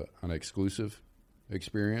of an exclusive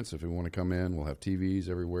experience. If you want to come in, we'll have TVs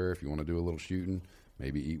everywhere. If you want to do a little shooting,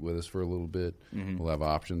 maybe eat with us for a little bit. Mm-hmm. We'll have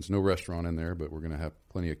options. No restaurant in there, but we're going to have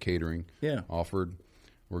plenty of catering offered.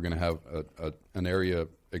 We're going to have an area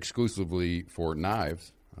exclusively for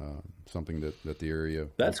knives, something that the area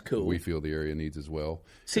That's cool. We feel the area needs as well.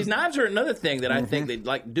 See, knives are another thing that I think that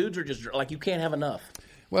like dudes are just like you can't have enough.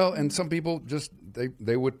 Well, and some people just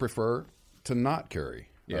they would prefer to not carry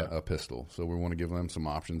a pistol, so we want to give them some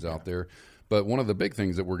options out there. But one of the big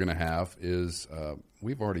things that we're going to have is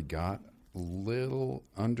we've already got little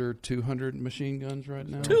under 200 machine guns right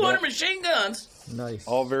now. 200 machine guns? Nice.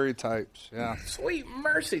 All varied types, yeah. Sweet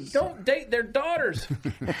mercy. Don't date their daughters.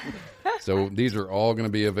 So these are all going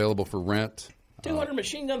to be available for rent. 200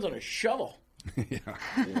 machine guns on a shovel.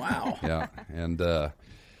 Wow. Yeah, and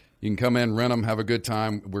you can come in, rent them, have a good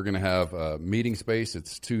time. We're going to have a meeting space.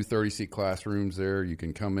 It's 2 30-seat classrooms there. You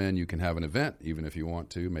can come in. You can have an event, even if you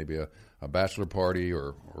want to, maybe a bachelor party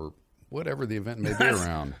or whatever the event may be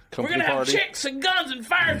around. We're going to have chicks and guns and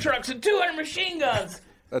fire trucks and 200 machine guns.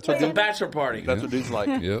 That's It's a bachelor party. That's what dudes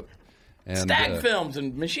like. Yep. And, Stag films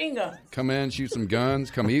and machine guns. Come in, shoot some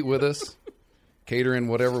guns, come eat with us, cater in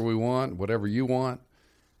whatever we want, whatever you want,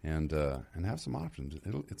 and have some options.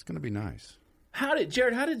 It's going to be nice.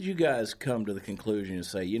 Jared, how did you guys come to the conclusion and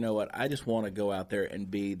say, you know what, I just want to go out there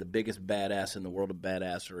and be the biggest badass in the world of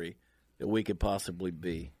badassery that we could possibly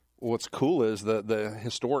be? What's cool is the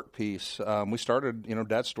historic piece. We started,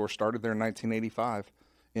 Dad's store started there in 1985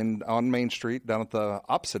 on Main Street down at the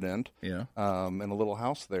opposite end in a little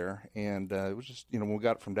house there. And it was just, when we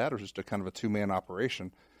got it from Dad, it was just a kind of a two-man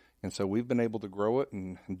operation. And so we've been able to grow it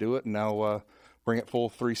and do it and now bring it full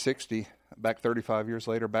 360 back 35 years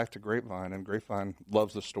later back to Grapevine. And Grapevine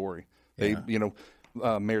loves the story. They,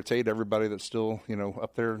 Mayor Tate, everybody that's still,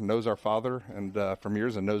 up there knows our father and from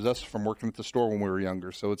years and knows us from working at the store when we were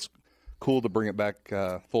younger. So it's cool to bring it back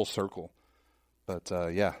full circle. But,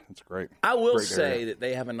 it's great. I will great say area. that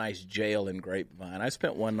they have a nice jail in Grapevine. I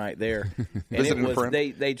spent one night there, and it was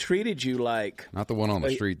they treated you like Not the one on the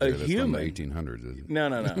street there that's human. from the 1800s, is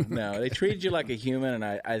it? No. They treated you like a human, and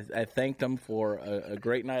I thanked them for a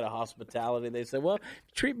great night of hospitality. They said, well,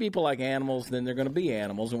 treat people like animals, then they're going to be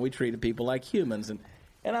animals, and we treated people like humans.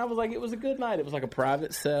 And I was like, it was a good night. It was like a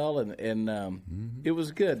private cell, and it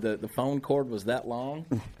was good. The phone cord was that long,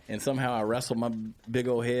 and somehow I wrestled my big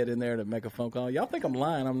old head in there to make a phone call. Y'all think I'm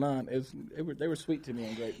lying? I'm not. They were sweet to me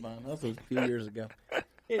on Grapevine. That was a few years ago.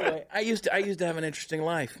 Anyway, I used to have an interesting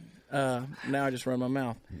life. Now I just run my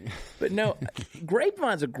mouth. But no,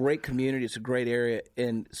 Grapevine's a great community. It's a great area.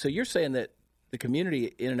 And so you're saying that the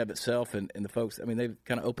community in and of itself and the folks, I mean, they've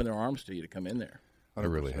kind of opened their arms to you to come in there. 100%. They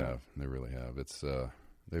really have. It's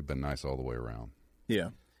they've been nice all the way around. Yeah.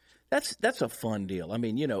 That's a fun deal. I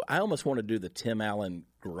mean, I almost want to do the Tim Allen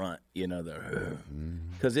grunt,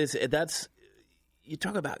 because that's you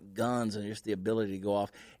talk about guns and just the ability to go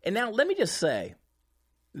off. And now let me just say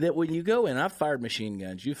that when you go in, I've fired machine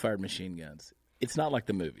guns, you fired machine guns. It's not like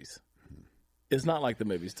the movies. It's not like the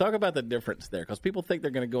movies. Talk about the difference there, because people think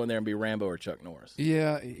they're going to go in there and be Rambo or Chuck Norris.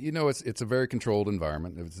 Yeah, it's a very controlled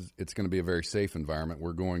environment. It's going to be a very safe environment.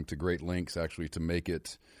 We're going to great lengths actually to make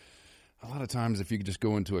it. A lot of times, if you could just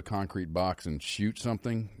go into a concrete box and shoot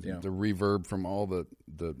something, the reverb from all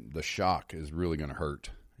the shock is really going to hurt.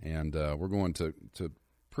 And we're going to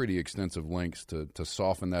pretty extensive lengths to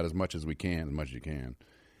soften that as much as we can, as much as you can.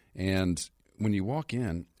 And when you walk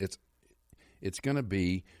in, it's going to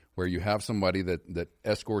be where you have somebody that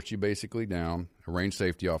escorts you basically down, a range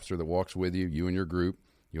safety officer that walks with you, you and your group.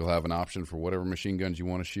 You'll have an option for whatever machine guns you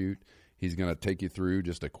want to shoot. He's going to take you through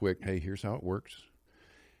just a quick, hey, here's how it works.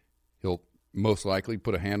 He'll most likely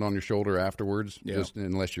put a hand on your shoulder afterwards, just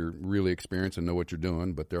unless you're really experienced and know what you're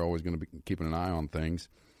doing, but they're always going to be keeping an eye on things.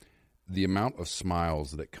 The amount of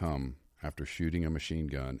smiles that come after shooting a machine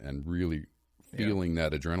gun and really feeling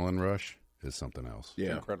that adrenaline rush is something else.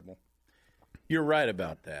 Yeah. Incredible. You're right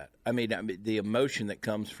about that. I mean, the emotion that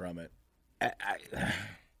comes from it.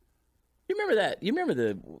 You remember that? You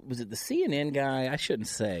remember was it the CNN guy? I shouldn't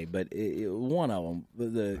say, but one of them,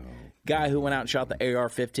 the guy who went out and shot the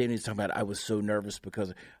AR-15. He's talking about, I was so nervous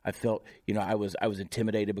because I felt, I was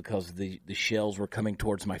intimidated because the shells were coming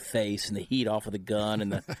towards my face and the heat off of the gun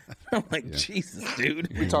and I'm like, Jesus,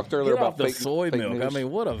 dude. We talked earlier Get about off the soy milk. news. I mean,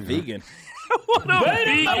 what a vegan. What a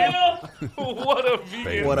vegan! What a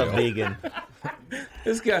vegan! What a vegan.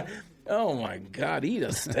 This guy, oh my God, eat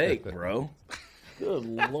a steak, bro. Good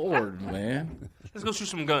Lord, man. Let's go shoot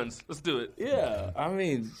some guns. Let's do it. Yeah, I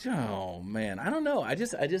mean, oh man, I don't know. I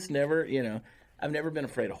just never, I've never been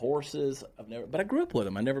afraid of horses. But I grew up with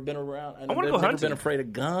them. I've never been around. I've wanna go never hunting. been afraid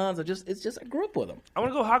of guns. I grew up with them. I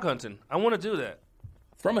want to go hog hunting. I want to do that.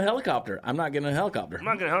 From a helicopter. I'm not getting a helicopter. I'm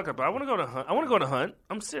not getting a helicopter. I want to go to hunt. I want to go to hunt.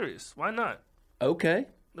 I'm serious. Why not? Okay.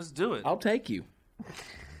 Let's do it. I'll take you.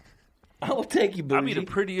 I will take you, Bougie. I'll be the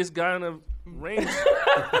prettiest guy on the range.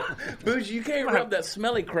 Bougie, you can't rub that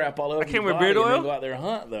smelly crap all over I can't your wear body beard oil? and then go out there and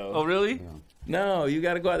hunt, though. Oh, really? No, you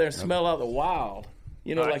got to go out there and smell out the wild.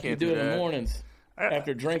 You know, I like you can't do do in the that. mornings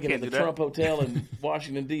after drinking at can't the do that. Trump Hotel in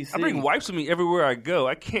Washington, D.C. I bring wipes with me everywhere I go.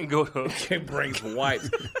 I can't go to. He brings wipes.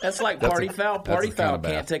 That's like Party Foul. Party that's a kind Foul of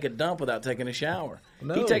can't bath. take a dump without taking a shower.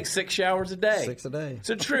 No. He takes 6 showers a day. 6 a day. It's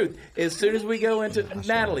the truth. As soon as we go into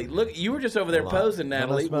Natalie, look, you were just over there posing,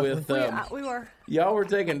 Natalie, with We were. y'all were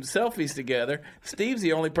taking selfies together. Steve's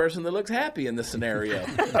the only person that looks happy in this scenario.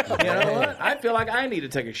 You know what? I feel like I need to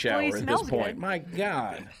take a shower he at this smells point. good. My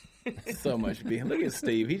God. So much being. Look at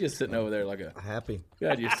Steve. He's just sitting over there like a. Happy.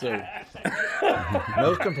 God, you're so.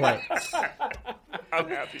 No complaints. I'm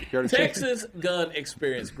happy. Texas gun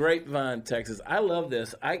experience, Grapevine, Texas. I love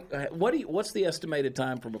this. What's the estimated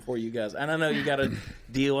time for before you guys? And I know you got to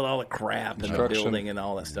deal with all the crap and the building and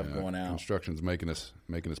all that stuff going out. Construction's making us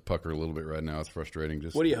pucker a little bit right now. It's frustrating.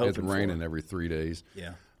 Just What are you it's hoping for? raining every 3 days.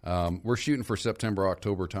 Yeah, We're shooting for September,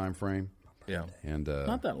 October time frame, yeah. and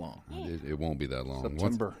Not that long. it won't be that long.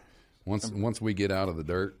 September. Once we get out of the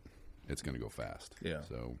dirt, it's going to go fast. Yeah.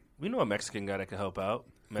 So We know a Mexican guy that can help out.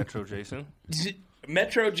 Metro Jason.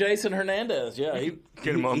 Metro Jason Hernandez. Yeah,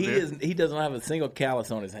 Get him on there. he doesn't have a single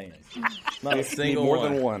callus on his hands. Not a single More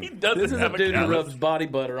one. than one. This is a dude who rubs body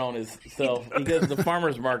butter on himself. He goes to the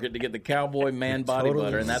farmer's market to get the cowboy man body Totally.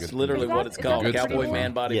 butter, and that's Good. literally Is that- what it's is called, that cowboy true?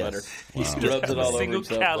 man body Yes. butter. He rubs it all over Single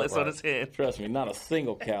himself. callus on his hand. Trust me, not a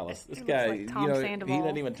single callus. This guy, like Tom he Sandoval.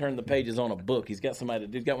 doesn't even turn the pages on a book. He's got somebody.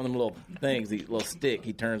 He's got one of them little things, the little stick.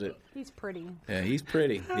 He turns it. He's pretty. Yeah, he's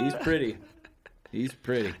pretty. He's pretty. He's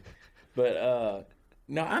pretty. But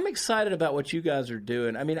no, I'm excited about what you guys are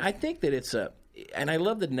doing. I mean, I think that it's and I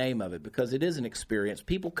love the name of it because it is an experience.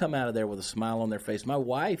 People come out of there with a smile on their face. My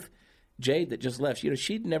wife, Jade, that just left,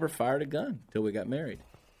 she'd never fired a gun till we got married.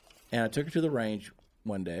 And I took her to the range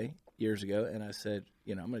one day years ago, and I said,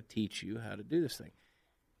 I'm going to teach you how to do this thing.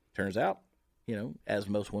 Turns out, as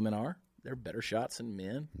most women are, they're better shots than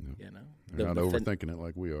men. you're not overthinking it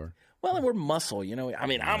like we are. Well, and we're muscle, I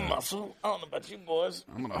mean, I'm muscle. I don't know about you boys.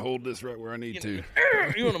 I'm going to hold this right where I need to.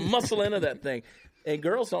 You want to muscle into that thing. And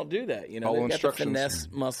girls don't do that. Follow They've got the instructions. finesse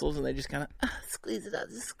muscles, and they just kind of squeeze it out,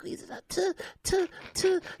 just squeeze it out.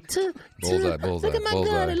 Bullseye, bullseye, Look at my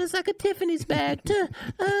bullseye. gun. It looks like a Tiffany's bag. Look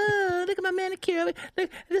at my manicure. Look,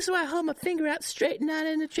 this is why I hold my finger out straight, not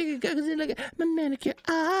in the trigger. Because look at my manicure.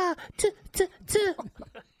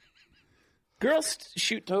 Girls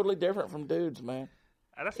shoot totally different from dudes, man.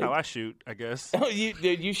 That's how I shoot, I guess. Oh,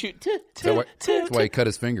 you shoot. That's why he cut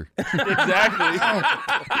his finger. Exactly.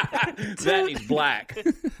 That he's black.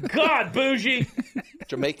 God, bougie.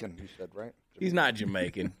 Jamaican, you said, right? He's not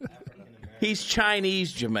Jamaican. He's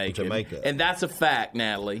Chinese Jamaican. Jamaica. And that's a fact,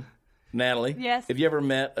 Natalie. Natalie? Yes. Have you ever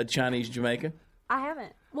met a Chinese Jamaican? I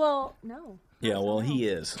haven't. Well, no. Yeah, well, he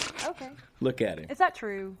is. Okay. Look at him. Is that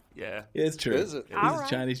true? Yeah. It's true. Is it? He's All a right.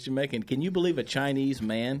 Chinese Jamaican. Can you believe a Chinese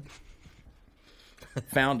man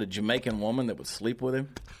found a Jamaican woman that would sleep with him?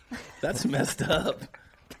 That's messed up.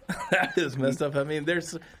 That is messed up. I mean,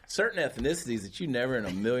 there's certain ethnicities that you never in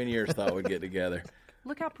a million years thought would get together.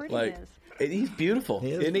 Look how pretty Like, he is. and he's beautiful.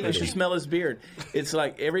 He is Isn't he? You pretty. should smell his beard. It's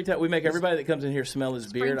like every time we make everybody that comes in here smell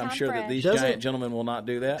his beard. I'm Springtime sure that fresh. these Does giant it? gentlemen will not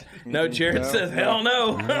do that. No, Jared says, hell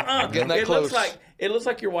no. Getting that It close. looks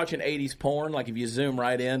like you're watching 80s porn. Like if you zoom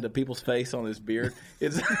right into people's face on his beard,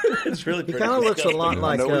 it's really He pretty. kind of looks a disgusting. lot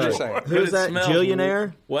like know what you're saying. But who's it that smells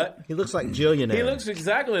Jillionaire? What? He looks like Jillionaire. He looks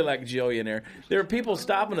exactly like Jillionaire. There are people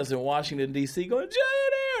stopping us in Washington, D.C. going,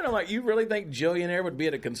 Jillionaire! And I'm like, you really think Jillionaire would be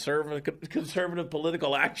at a conservative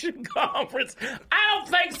political action conference? I don't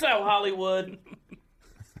think so, Hollywood.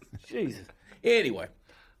 Jesus. Anyway,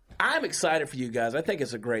 I'm excited for you guys. I think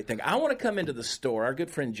it's a great thing. I want to come into the store. Our good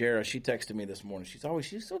friend Jara, she texted me this morning.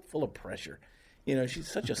 She's so full of pressure.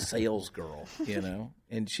 She's such a sales girl,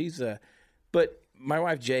 and she's but my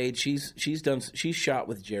wife Jade, she's shot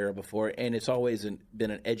with Jara before, and it's always been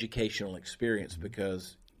an educational experience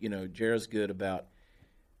because Jara's good about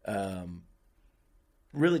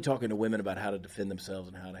really talking to women about how to defend themselves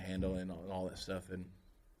and how to handle and all that stuff, and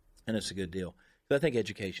it's a good deal. So I think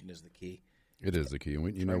education is the key. It is the key. And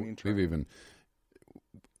Training. we've even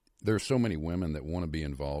there's so many women that want to be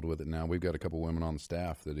involved with it now. We've got a couple women on the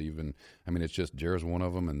staff that it's just Jara's one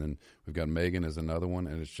of them, and then we've got Megan as another one,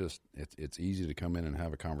 and it's easy to come in and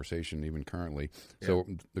have a conversation even currently. Yeah. So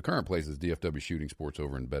the current place is DFW Shooting Sports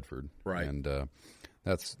over in Bedford, right? And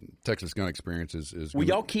that's Texas Gun Experience is Will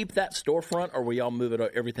y'all keep that storefront, or will y'all move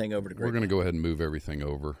everything over to Grapevine? We're going to go ahead and move everything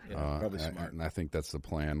over. Probably smart. And I think that's the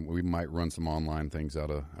plan. We might run some online things out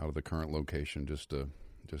of the current location just to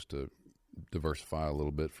diversify a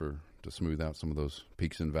little bit to smooth out some of those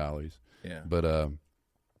peaks and valleys. Yeah. But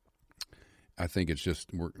I think it's just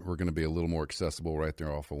we're going to be a little more accessible right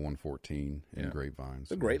there off of 114 in Grapevine.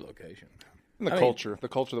 It's a great location. And the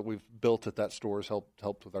culture that we've built at that store has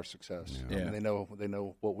helped with our success. Yeah. I mean, they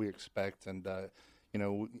know what we expect, and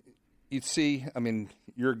you'd see. I mean,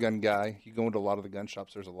 you're a gun guy. You go into a lot of the gun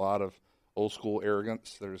shops. There's a lot of old school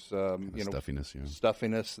arrogance. There's stuffiness,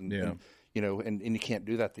 and you can't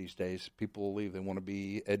do that these days. People will leave. They want to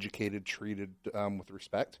be educated, treated with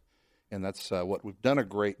respect. And that's what we've done a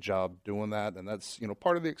great job doing that, and that's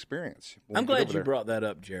part of the experience. I'm glad you brought that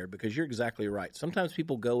up, Jared, because you're exactly right. Sometimes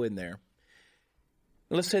people go in there.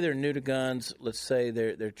 Let's say they're new to guns. Let's say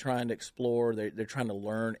they're trying to explore. They're trying to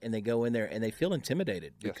learn, and they go in there and they feel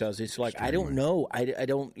intimidated because it's like I don't know. I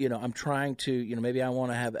don't. I'm trying to. Maybe I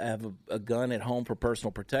want to have a gun at home for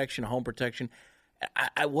personal protection, home protection.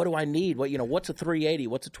 What do I need? What's a 380?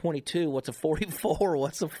 What's a 22? What's a 44?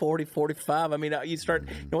 What's a 40, 45? I mean, you start,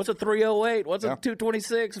 what's a 308? What's a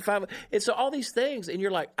 226? It's all these things, and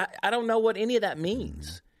you're like, I don't know what any of that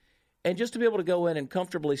means. And just to be able to go in and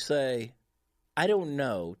comfortably say, I don't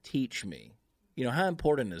know, teach me. How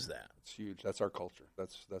important is that? It's huge. That's our culture.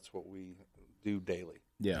 That's what we do daily.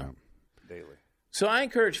 Yeah. Daily. So I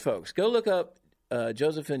encourage folks, go look up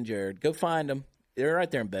Joseph and Jared. Go find them. They're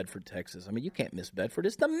right there in Bedford, Texas. I mean, you can't miss Bedford.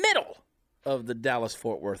 It's the middle of the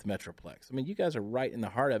Dallas-Fort Worth Metroplex. I mean, you guys are right in the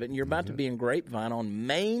heart of it, and you're about to be in Grapevine on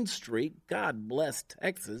Main Street. God bless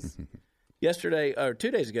Texas. Yesterday, or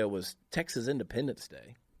 2 days ago, was Texas Independence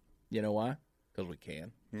Day. You know why? Because we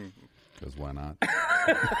can. Because why not?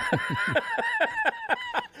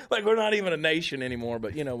 Like, we're not even a nation anymore,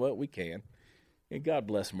 but you know what? We can. And God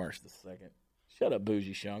bless March the 2nd. Shut up,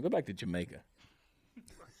 Bougie Sean. Go back to Jamaica.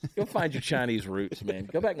 Go find your Chinese roots, man.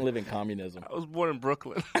 Go back and live in communism. I was born in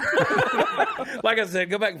Brooklyn. Like I said,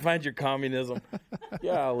 go back and find your communism.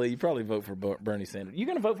 Golly, you probably vote for Bernie Sanders. You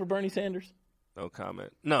going to vote for Bernie Sanders? No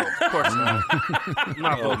comment. No, of course not. I'm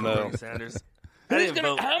not voting for Bernie Sanders.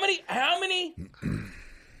 How many?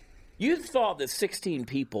 You thought that 16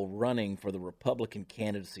 people running for the Republican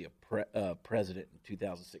candidacy of president in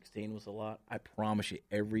 2016 was a lot? I promise you,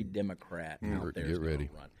 every Democrat out there is going to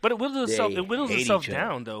run. But it whittles itself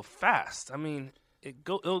down though fast. I mean, who's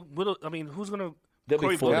going to? There'll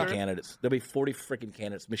be 40 candidates. There'll be 40 freaking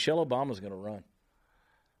candidates. Michelle Obama's going to run.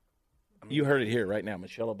 You heard it here right now,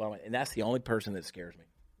 Michelle Obama, and that's the only person that scares me.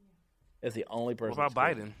 That's the only person. What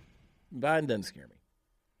about Biden? Biden doesn't scare me.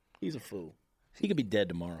 He's a fool. He could be dead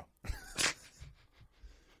tomorrow.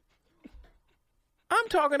 I'm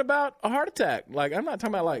talking about a heart attack. Like, I'm not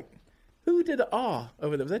talking about, like, who did the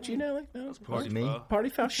over there? Was that you, Nelly? No, it was Party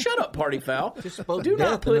Foul. Shut up, Party Foul. Do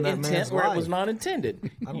not put intent where it was not intended.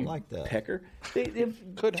 I don't like that. Pecker.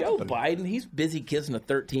 Joe Biden, he's busy kissing a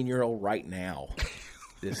 13-year-old right now.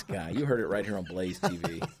 This guy. You heard it right here on Blaze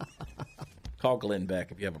TV. Call Glenn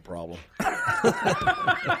Beck if you have a problem. Look,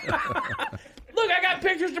 I got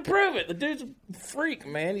pictures to prove it. The dude's a freak,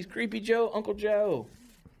 man. He's Creepy Joe, Uncle Joe.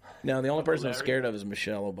 No, the only person I'm scared of is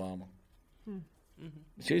Michelle Obama.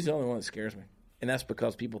 She's the only one that scares me. And that's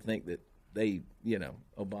because people think that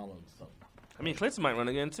Obama is something. I mean, Clinton might run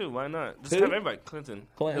again, too. Why not? Just Who? have everybody. Clinton.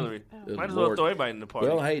 Hillary. Might as well Lord. throw everybody in the party.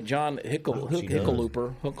 Well, hey, John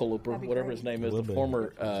Hickenlooper, whatever his name is, the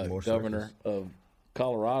former governor of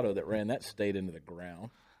Colorado that ran that state into the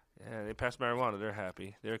ground. Yeah, they passed marijuana. They're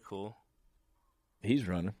happy. They're cool. He's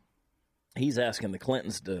running. He's asking the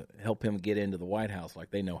Clintons to help him get into the White House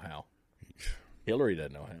like they know how. Hillary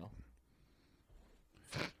doesn't know how.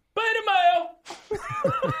 Beta male!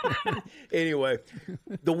 Anyway,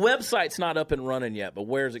 the website's not up and running yet, but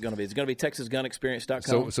where is it going to be? Is it going to be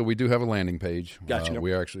TexasGunExperience.com? So we do have a landing page. Gotcha.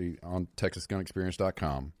 We are actually on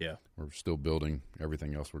TexasGunExperience.com. Yeah. We're still building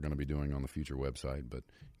everything else we're going to be doing on the future website, but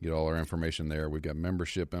get all our information there. We've got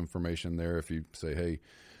membership information there. If you say, hey,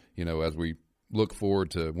 as we look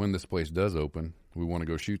forward to when this place does open, we want to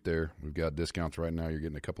go shoot there. We've got discounts right now. You're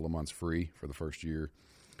getting a couple of months free for the first year.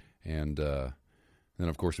 And then,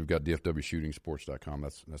 of course, we've got DFWShootingSports.com.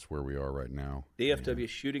 That's where we are right now.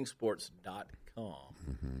 DFWShootingSports.com.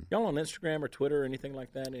 Y'all on Instagram or Twitter or anything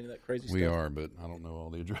like that? Any of that crazy stuff? We are, but I don't know all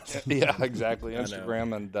the addresses. Yeah, exactly.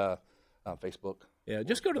 Instagram and Facebook. Yeah,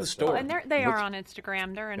 just go to the store. And they are on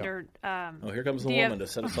Instagram. They're under. Here comes the woman to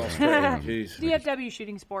set us all straight. Jeez. DFW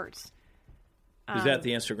Shooting Sports. Is that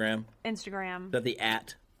the Instagram? Instagram. Is that the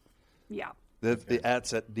 @? Yeah. The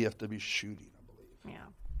at's at DFW Shooting, I believe. Yeah.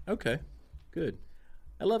 Okay, good.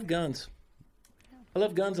 I love guns. I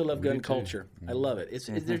love guns. I love gun culture. I love it.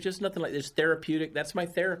 There's just nothing like this. Therapeutic. That's my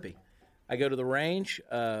therapy. I go to the range.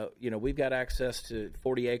 We've got access to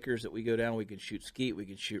 40 acres that we go down. We can shoot skeet. We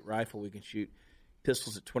can shoot rifle. We can shoot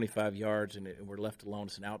pistols at 25 yards, and we're left alone.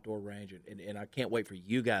 It's an outdoor range, and I can't wait for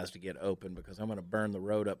you guys to get open because I'm going to burn the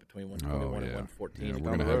road up between 121 and 114. Yeah, we're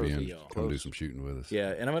going to have you in. Come do some shooting with us.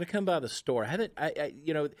 Yeah, and I'm going to come by the store. I've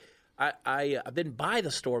been by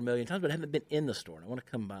the store a million times, but I haven't been in the store. And I want to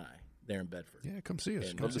come by there in Bedford. Yeah, come see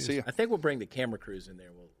us. And, come see you. I think we'll bring the camera crews in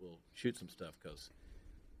there. We'll shoot some stuff because,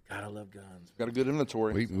 God, I love guns. Got a good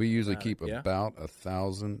inventory. We usually keep about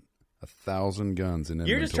 1,000 guns in inventory.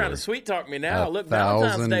 You're just trying to sweet talk me now. Look,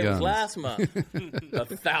 Valentine's Day was last month.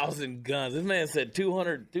 1,000 guns. This man said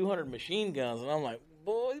 200 machine guns, and I'm like,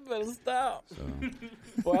 boy, you better stop. So.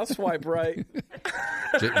 Boy, I swipe right.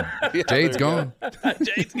 Jade's gone.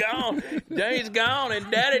 Jade's gone,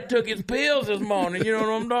 and Daddy took his pills this morning. You know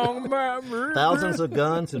what I'm talking about? Thousands of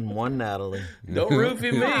guns and one Natalie. Don't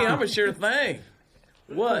roofie me. I'm a sure thing.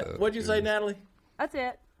 What'd you say, Natalie? That's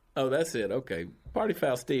it. Oh, that's it. Okay. Party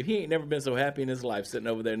foul Steve. He ain't never been so happy in his life sitting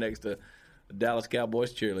over there next to a Dallas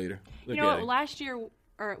Cowboys cheerleader. Look, you know what? Last year,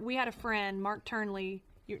 we had a friend, Mark Turnley.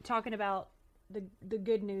 You're talking about the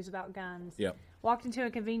good news about guns. Yep. Walked into a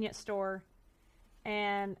convenience store,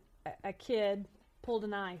 and a kid pulled a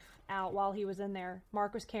knife out while he was in there.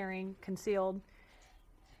 Mark was carrying, concealed,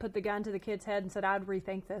 put the gun to the kid's head and said, I'd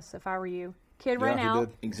rethink this if I were you. Kid ran out.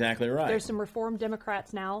 Did. Exactly right. There's some Reformed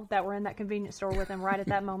Democrats now that were in that convenience store with him right at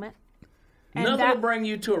that moment. And nothing will bring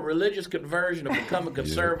you to a religious conversion or become a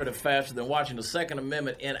conservative faster than watching the Second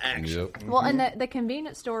Amendment in action. Yep. Well, and the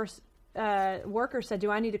convenience store worker said,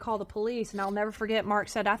 do I need to call the police? And I'll never forget, Mark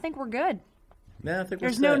said, I think we're good. Yeah, I think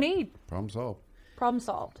There's no need. Problem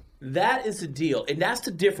solved. That is the deal. And that's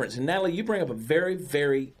the difference. And Natalie, you bring up a very,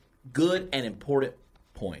 very good and important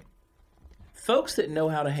point. Folks that know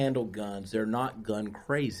how to handle guns, they're not gun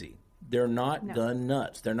crazy. They're not gun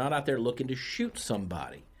nuts. They're not out there looking to shoot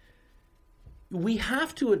somebody. We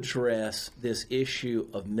have to address this issue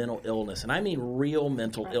of mental illness, and I mean real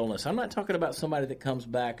mental illness. I'm not talking about somebody that comes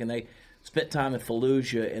back and they spent time in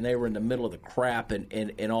Fallujah and they were in the middle of the crap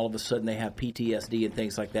and all of a sudden they have PTSD and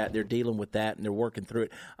things like that. They're dealing with that and they're working through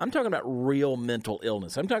it. I'm talking about real mental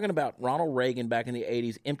illness. I'm talking about Ronald Reagan back in the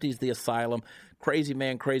 80s, empties the asylum, crazy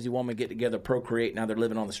man, crazy woman get together, procreate, now they're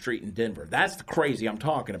living on the street in Denver. That's the crazy I'm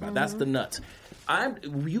talking about. Mm-hmm. That's the nuts.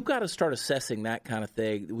 You got to start assessing that kind of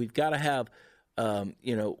thing. We've got to have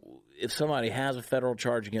if somebody has a federal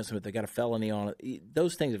charge against them, if they got a felony on it,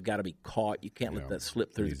 those things have got to be caught. You can't let that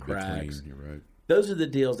slip through the cracks. You're right. Those are the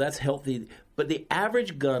deals. That's healthy. But the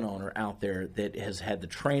average gun owner out there that has had the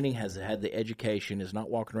training, has had the education, is not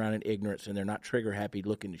walking around in ignorance, and they're not trigger happy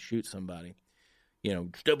looking to shoot somebody.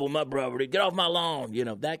 Step on my property, get off my lawn,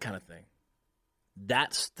 that kind of thing.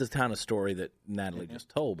 That's the kind of story that Natalie just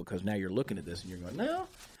told, because now you're looking at this and you're going, no,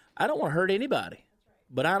 I don't want to hurt anybody.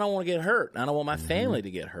 But I don't want to get hurt. I don't want my family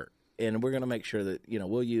to get hurt. And we're going to make sure that,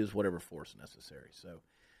 we'll use whatever force necessary. So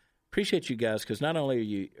appreciate you guys, because not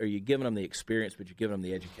only are you giving them the experience, but you're giving them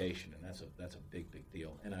the education. And that's a big, big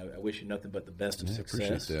deal. And I wish you nothing but the best of success.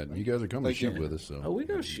 Appreciate that. And you guys are coming to shoot with us. So we're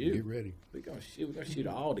going to shoot. Get ready. We're going to shoot. We're going to shoot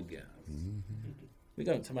all the guns.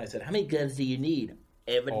 Somebody said, how many guns do you need?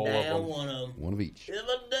 Every damn one of them. One of each. Every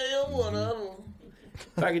damn one of them.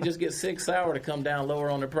 If I could just get 6 Sauer to come down lower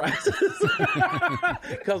on their prices.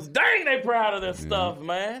 Because dang, they proud of this stuff,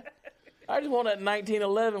 man. I just want that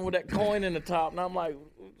 1911 with that coin in the top. And I'm like,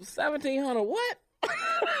 1,700 what?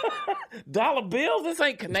 Dollar bills? This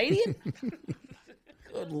ain't Canadian?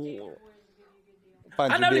 Good Lord.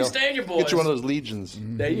 I know these Stanyer boys. Get you one of those Legions.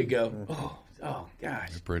 There you go. Oh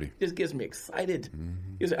gosh. They're pretty. Just gets me excited.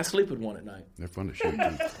 I sleep with one at night. They're fun to shoot,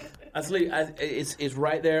 too. I sleep. It's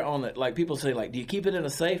right there on the. Like people say, do you keep it in a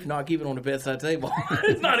safe? No, I keep it on the bedside table.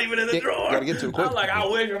 It's not even in the drawer. Gotta get to it quick. I'm like, I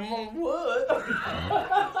wish your mom would.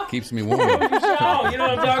 Keeps me warm. You know what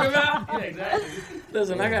I'm talking about? Yeah, exactly.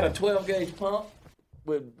 Listen, I got a 12 gauge pump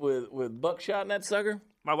with buckshot in that sucker.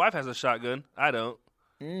 My wife has a shotgun. I don't.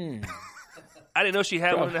 I didn't know she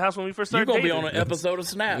had one in the house when we first started dating. You're going to be on an episode of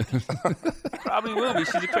Snap. Probably will be.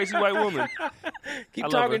 She's a crazy white woman. Keep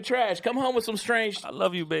talking trash. Come home with some strange... I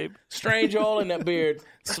love you, babe. Strange oil in that beard.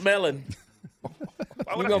 Smelling.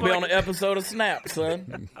 You're going to be on an episode of Snap,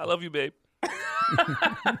 son. I love you, babe.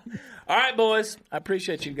 All right, boys. I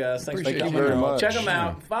appreciate you guys. Thanks for coming very much. Check them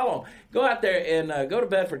out. Follow them. Go out there and go to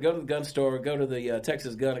Bedford. Go to the gun store. Go to the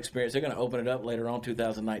Texas Gun Experience. They're going to open it up later on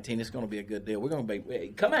 2019. It's going to be a good deal. We're going to be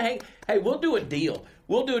come and hang. Hey, we'll do a deal.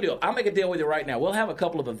 I'll make a deal with you right now. We'll have a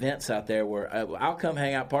couple of events out there where I'll come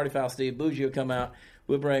hang out. Party Foul Steve, Bougie will come out.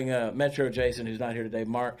 We'll bring Metro Jason, who's not here today.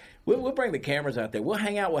 Mark. We'll bring the cameras out there. We'll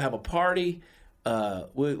hang out. We'll have a party.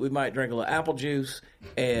 We might drink a little apple juice,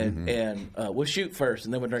 and we'll shoot first,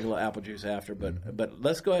 and then we'll drink a little apple juice after. But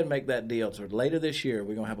let's go ahead and make that deal. So later this year,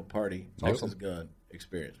 we're gonna have a party. Texas Gun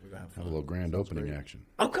Experience. We're gonna have fun. Have a little grand opening action.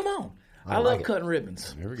 Oh, come on! I love cutting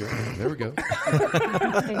ribbons. There we go. There we go.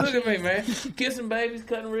 Look at me, man. Kissing babies,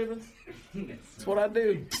 cutting ribbons. That's what I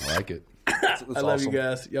do. I like it. I love awesome. you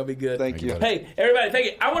guys. Y'all be good. Thank you. Hey, everybody, thank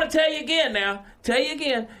you. I want to tell you again now.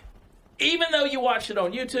 Even though you watched it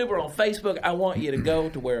on YouTube or on Facebook, I want you to go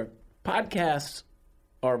to where podcasts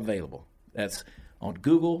are available. That's on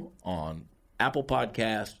Google, on Apple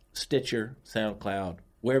Podcasts, Stitcher, SoundCloud,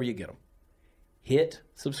 wherever you get them. Hit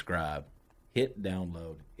subscribe. Hit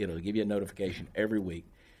download. It'll give you a notification every week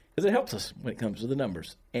because it helps us when it comes to the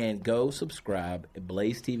numbers. And go subscribe at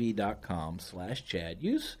blazetv.com/Chad.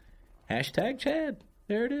 Use hashtag Chad.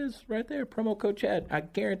 There it is right there. Promo code Chad. I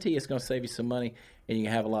guarantee it's going to save you some money and you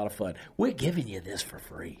can have a lot of fun. We're giving you this for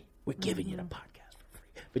free. We're giving you the podcast for free.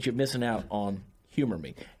 But you're missing out on Humor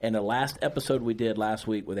Me. And the last episode we did last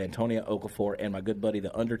week with Antonio Okafor and my good buddy,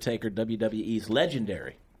 The Undertaker, WWE's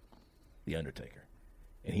legendary The Undertaker.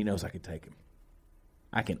 And he knows I can take him.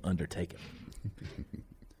 I can undertake him.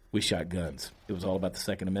 We shot guns. It was all about the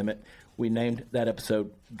Second Amendment. We named that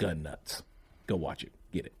episode Gun Nuts. Go watch it.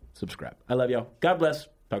 Get it. Subscribe. I love y'all. God bless.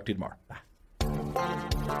 Talk to you tomorrow. Bye.